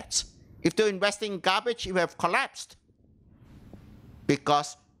bad debts. If they're investing in garbage, it would have collapsed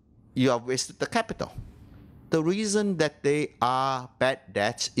because you have wasted the capital. The reason that they are bad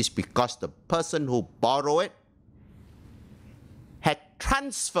debts is because the person who borrowed it had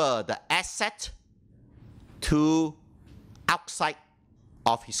transferred the asset to outside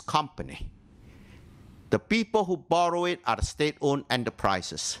of his company. The people who borrow it are the state-owned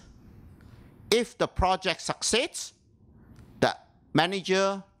enterprises. If the project succeeds, the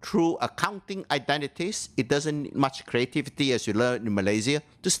manager, through accounting identities, it doesn't need much creativity, as you learn in Malaysia,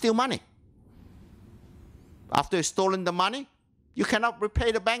 to steal money. After you've stolen the money, you cannot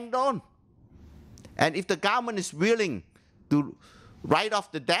repay the bank loan. And if the government is willing to write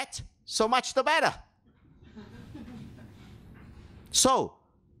off the debt, so much the better. So,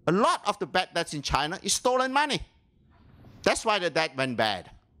 a lot of the bad debts in China is stolen money. That's why the debt went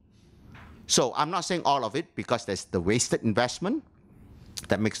bad. So I'm not saying all of it, because there's the wasted investment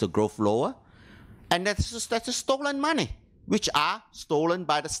that makes the growth lower. And that's the stolen money, which are stolen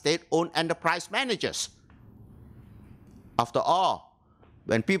by the state-owned enterprise managers. After all,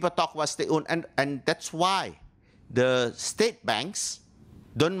 when people talk about state-owned, and that's why the state banks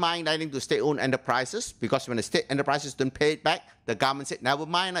don't mind lending to state-owned enterprises, because when the state enterprises don't pay it back, the government said, never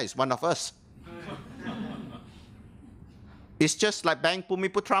mind, it's one of us. It's just like Bank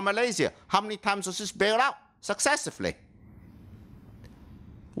Bumiputra Malaysia. How many times was this bailed out successively?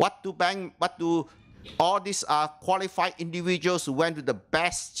 What do all these qualified individuals who went to the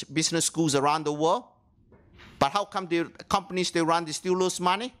best business schools around the world? But how come the companies they run, they still lose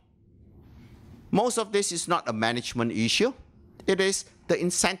money? Most of this is not a management issue. It is the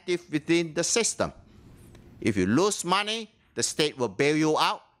incentive within the system. If you lose money, the state will bail you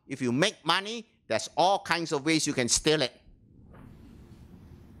out. If you make money, there's all kinds of ways you can steal it.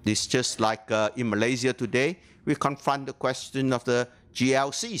 It's just like in Malaysia today, we confront the question of the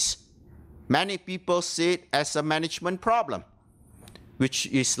GLCs. Many people see it as a management problem, which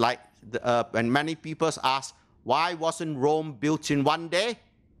is like when many people ask, why wasn't Rome built in one day?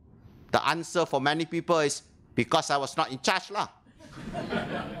 The answer for many people is because I was not in charge lah.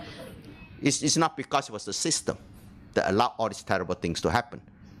 It's not because it was the system that allowed all these terrible things to happen.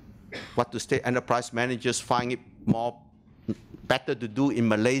 What do state enterprise managers find it better to do in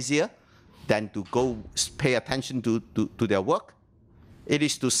Malaysia than to go pay attention to their work? It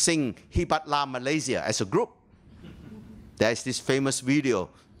is to sing Hibatlah Malaysia as a group. There is this famous video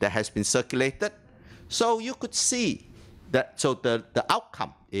that has been circulated. So you could see that, so the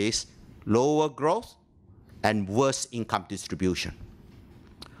outcome is lower growth and worse income distribution.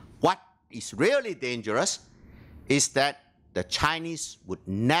 What is really dangerous is that the Chinese would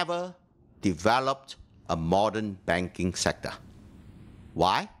never develop a modern banking sector.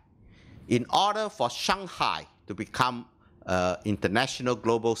 Why? In order for Shanghai to become an international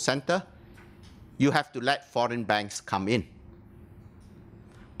global center, you have to let foreign banks come in.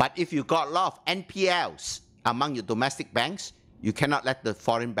 But if you got a lot of NPLs among your domestic banks, you cannot let the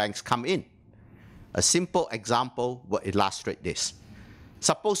foreign banks come in. A simple example will illustrate this.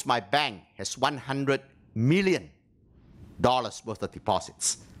 Suppose my bank has $100 million worth of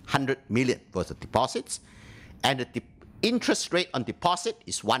deposits, 100 million worth of deposits, and the interest rate on deposit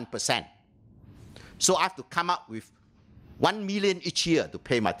is 1%. So I have to come up with 1 million each year to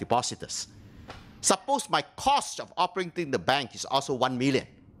pay my depositors. Suppose my cost of operating the bank is also 1 million.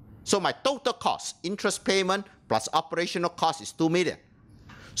 So my total cost, interest payment plus operational cost, is 2 million.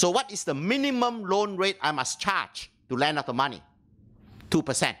 So what is the minimum loan rate I must charge to lend out the money?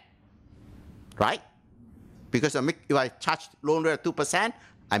 2%, right? Because if I charge loan rate of 2%,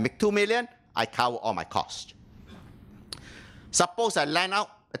 I make 2 million, I cover all my costs. Suppose I lend out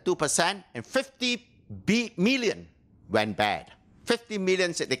at 2% and 50 million went bad. 50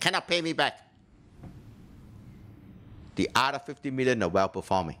 million said they cannot pay me back. The other 50 million are well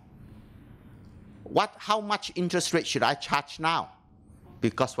performing. How much interest rate should I charge now?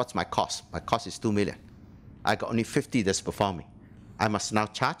 Because what's my cost? My cost is 2 million. I got only 50 that's performing. I must now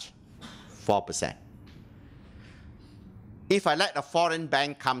charge 4%. If I let a foreign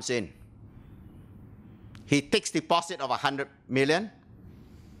bank comes in, he takes deposit of 100 million,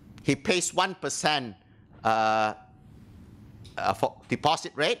 he pays 1% for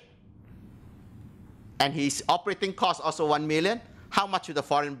deposit rate, and his operating cost also 1 million, how much would the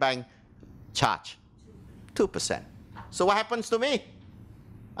foreign bank charge? 2%. So what happens to me?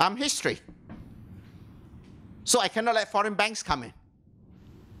 I'm history. So I cannot let foreign banks come in.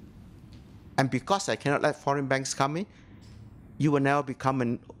 And because I cannot let foreign banks come in, you will now become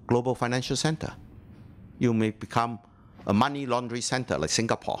a global financial center. You may become a money laundering center like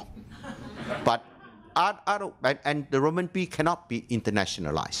Singapore. But and the renminbi cannot be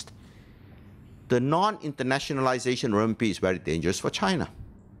internationalized. The non-internationalization renminbi is very dangerous for China.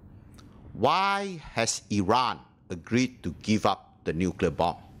 Why has Iran agreed to give up the nuclear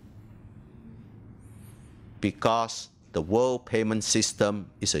bomb? Because the world payment system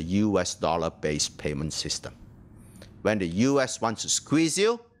is a US dollar-based payment system. When the US wants to squeeze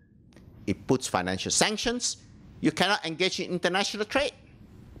you, it puts financial sanctions. You cannot engage in international trade.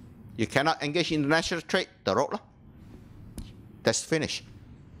 You cannot engage in international trade, that's finished.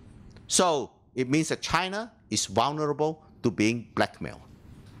 So it means that China is vulnerable to being blackmailed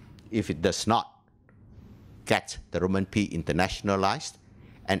if it does not get the renminbi internationalized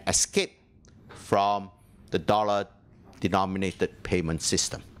and escape from the dollar-denominated payment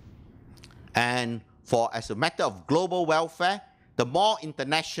system. And as a matter of global welfare, the more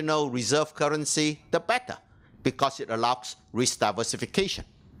international reserve currency, the better, because it allows risk diversification.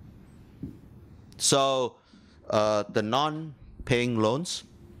 So the non-paying loans,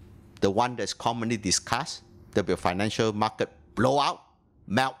 the one that's commonly discussed, there'll be a financial market blowout,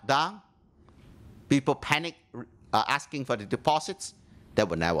 meltdown, people panic asking for the deposits, that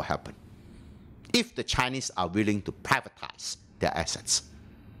will never happen. If the Chinese are willing to privatize their assets.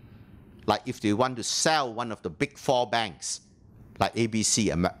 Like if they want to sell one of the big four banks, like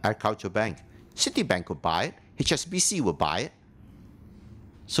ABC, Agricultural Bank, Citibank would buy it, HSBC would buy it.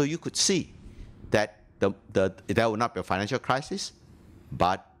 So you could see that there will not be a financial crisis,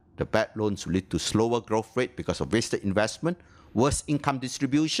 but the bad loans will lead to slower growth rate because of wasted investment, worse income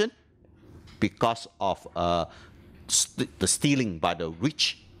distribution because of the stealing by the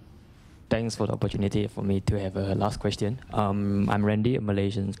rich. Thanks for the opportunity for me to have a last question. I'm Randy, a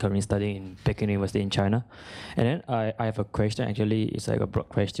Malaysian currently studying in Peking University in China. And then I have a question, actually, it's like a broad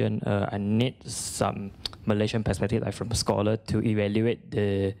question. I need some Malaysian perspective, like from a scholar, to evaluate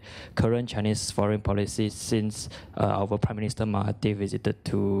the current Chinese foreign policy since our Prime Minister Mahathir visited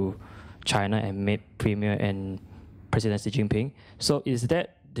to China and met Premier and President Xi Jinping. So is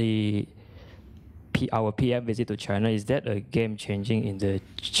that the our PM visit to China, is that a game changing in the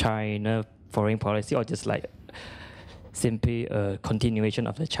China foreign policy, or just like simply a continuation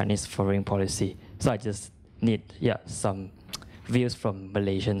of the Chinese foreign policy? So I just need some views from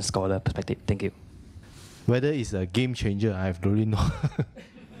Malaysian scholar perspective. Thank you. Whether it's a game changer, I don't really know.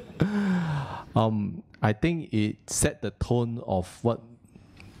 I think it set the tone of what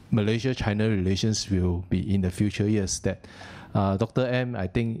Malaysia-China relations will be in the future years. That Dr. M, I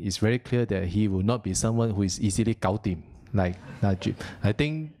think, is very clear that he will not be someone who is easily gao-dim like Najib. I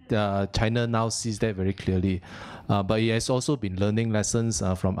think China now sees that very clearly. But he has also been learning lessons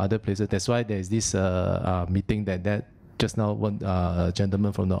from other places. That's why there is this meeting that just now one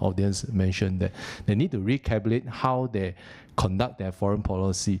gentleman from the audience mentioned, that they need to recalibrate how they conduct their foreign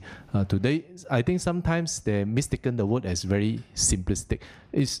policy. Today, I think sometimes they mistaken the word as very simplistic.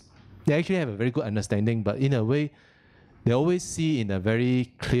 They actually have a very good understanding, but in a way, they always see in a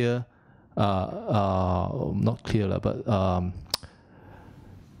very clear, not clear, but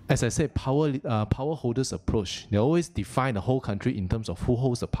as I said, power holders approach. They always define the whole country in terms of who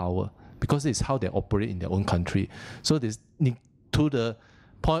holds the power, because it's how they operate in their own country. So this, to the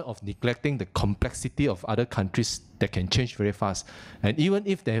point of neglecting the complexity of other countries that can change very fast. And even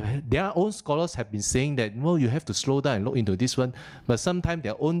if their own scholars have been saying that, well, you have to slow down and look into this one, but sometimes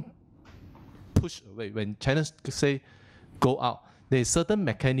their own push away. When China say go out, there is certain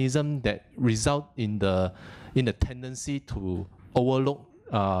mechanism that result in the tendency to overlook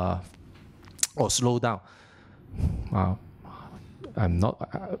or slow down. I'm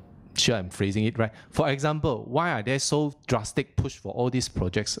not sure I'm phrasing it right. For example, why are there so drastic push for all these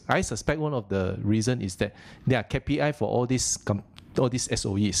projects? I suspect one of the reasons is that there are KPI for all these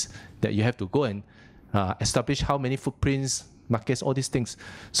SOEs, that you have to go and establish how many footprints, markets, all these things.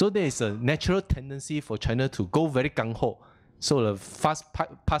 So there is a natural tendency for China to go very gung-ho. So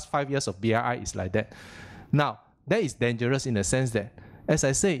the past 5 years of BRI is like that. Now, that is dangerous in the sense that, as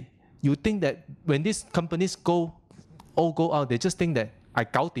I say, you think that when these companies all go out, they just think that I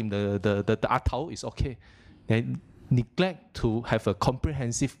gao dim the atao is okay. They neglect to have a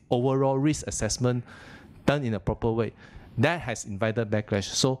comprehensive overall risk assessment done in a proper way. That has invited backlash.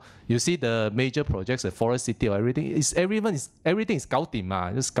 So you see the major projects, the forest city or everything, everything is gao dim,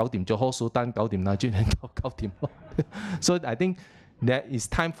 just gao dim Johor Sultan, gao dim Najib, and gao dim. So I think that it's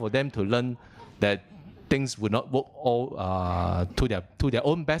time for them to learn that things would not work all to their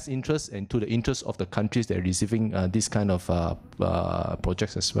own best interests and to the interests of the countries that are receiving this kind of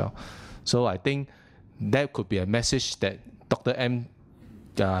projects as well. So I think that could be a message that Dr. M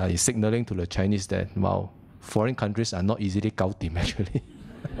is signaling to the Chinese that, well, foreign countries are not easily gao-dim actually.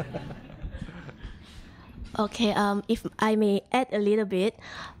 Okay, if I may add a little bit,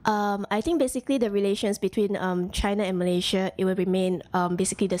 I think basically the relations between China and Malaysia, it will remain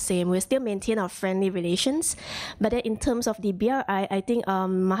basically the same. We'll still maintain our friendly relations, but then in terms of the BRI, I think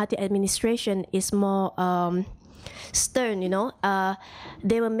Mahathir administration is more stern, you know.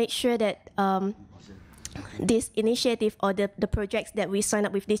 They will make sure that this initiative or the projects that we sign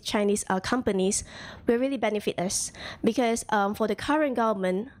up with these Chinese companies will really benefit us, because for the current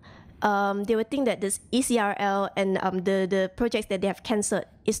government, they would think that this ECRL and the projects that they have cancelled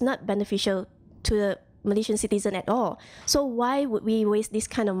is not beneficial to the Malaysian citizen at all. So why would we waste this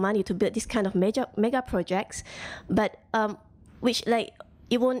kind of money to build this kind of mega projects, but which like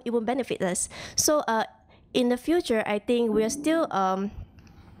it won't benefit us? So in the future, I think we are still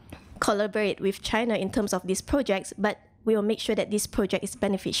collaborate with China in terms of these projects, but we will make sure that this project is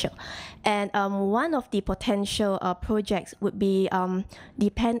beneficial. And one of the potential projects would be the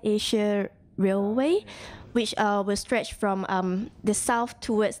Pan-Asia Railway, which will stretch from the south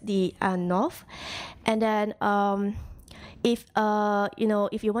towards the north. And then if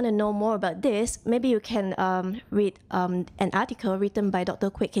you want to know more about this, maybe you can read an article written by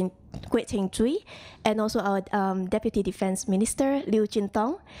Dr. Kwek Teng Chui and also our Deputy Defense Minister Liu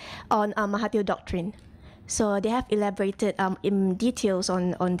Jintong on Mahathir Doctrine. So they have elaborated in details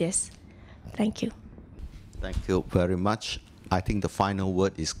on this. Thank you. Thank you very much. I think the final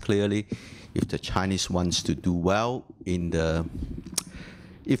word is clearly, if the Chinese wants to do well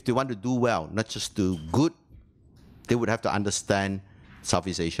if they want to do well, not just do good, they would have to understand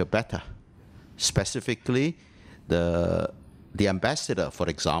Southeast Asia better. Specifically, the ambassador, for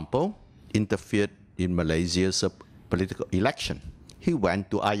example, interfered in Malaysia's political election. He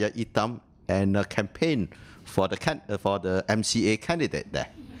went to Ayia Itam and campaigned for the MCA candidate there.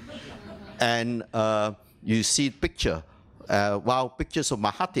 And you see picture, while pictures of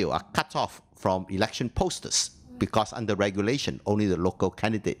Mahathir are cut off from election posters, because under regulation, only the local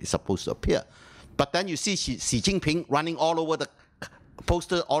candidate is supposed to appear. But then you see Xi Jinping running all over the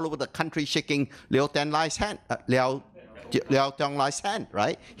posters all over the country shaking Liu Tianlai's hand, Liu Tianlai's hand,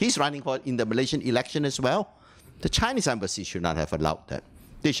 right? He's running in the Malaysian election as well. The Chinese embassy should not have allowed that.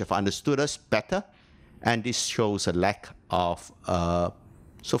 They should have understood us better, and this shows a lack of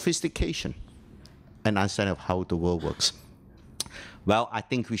sophistication and understanding of how the world works. Well, I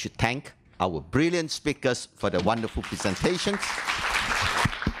think we should thank our brilliant speakers for the wonderful presentations.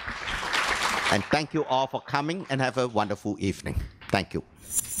 And thank you all for coming, and have a wonderful evening. Thank you.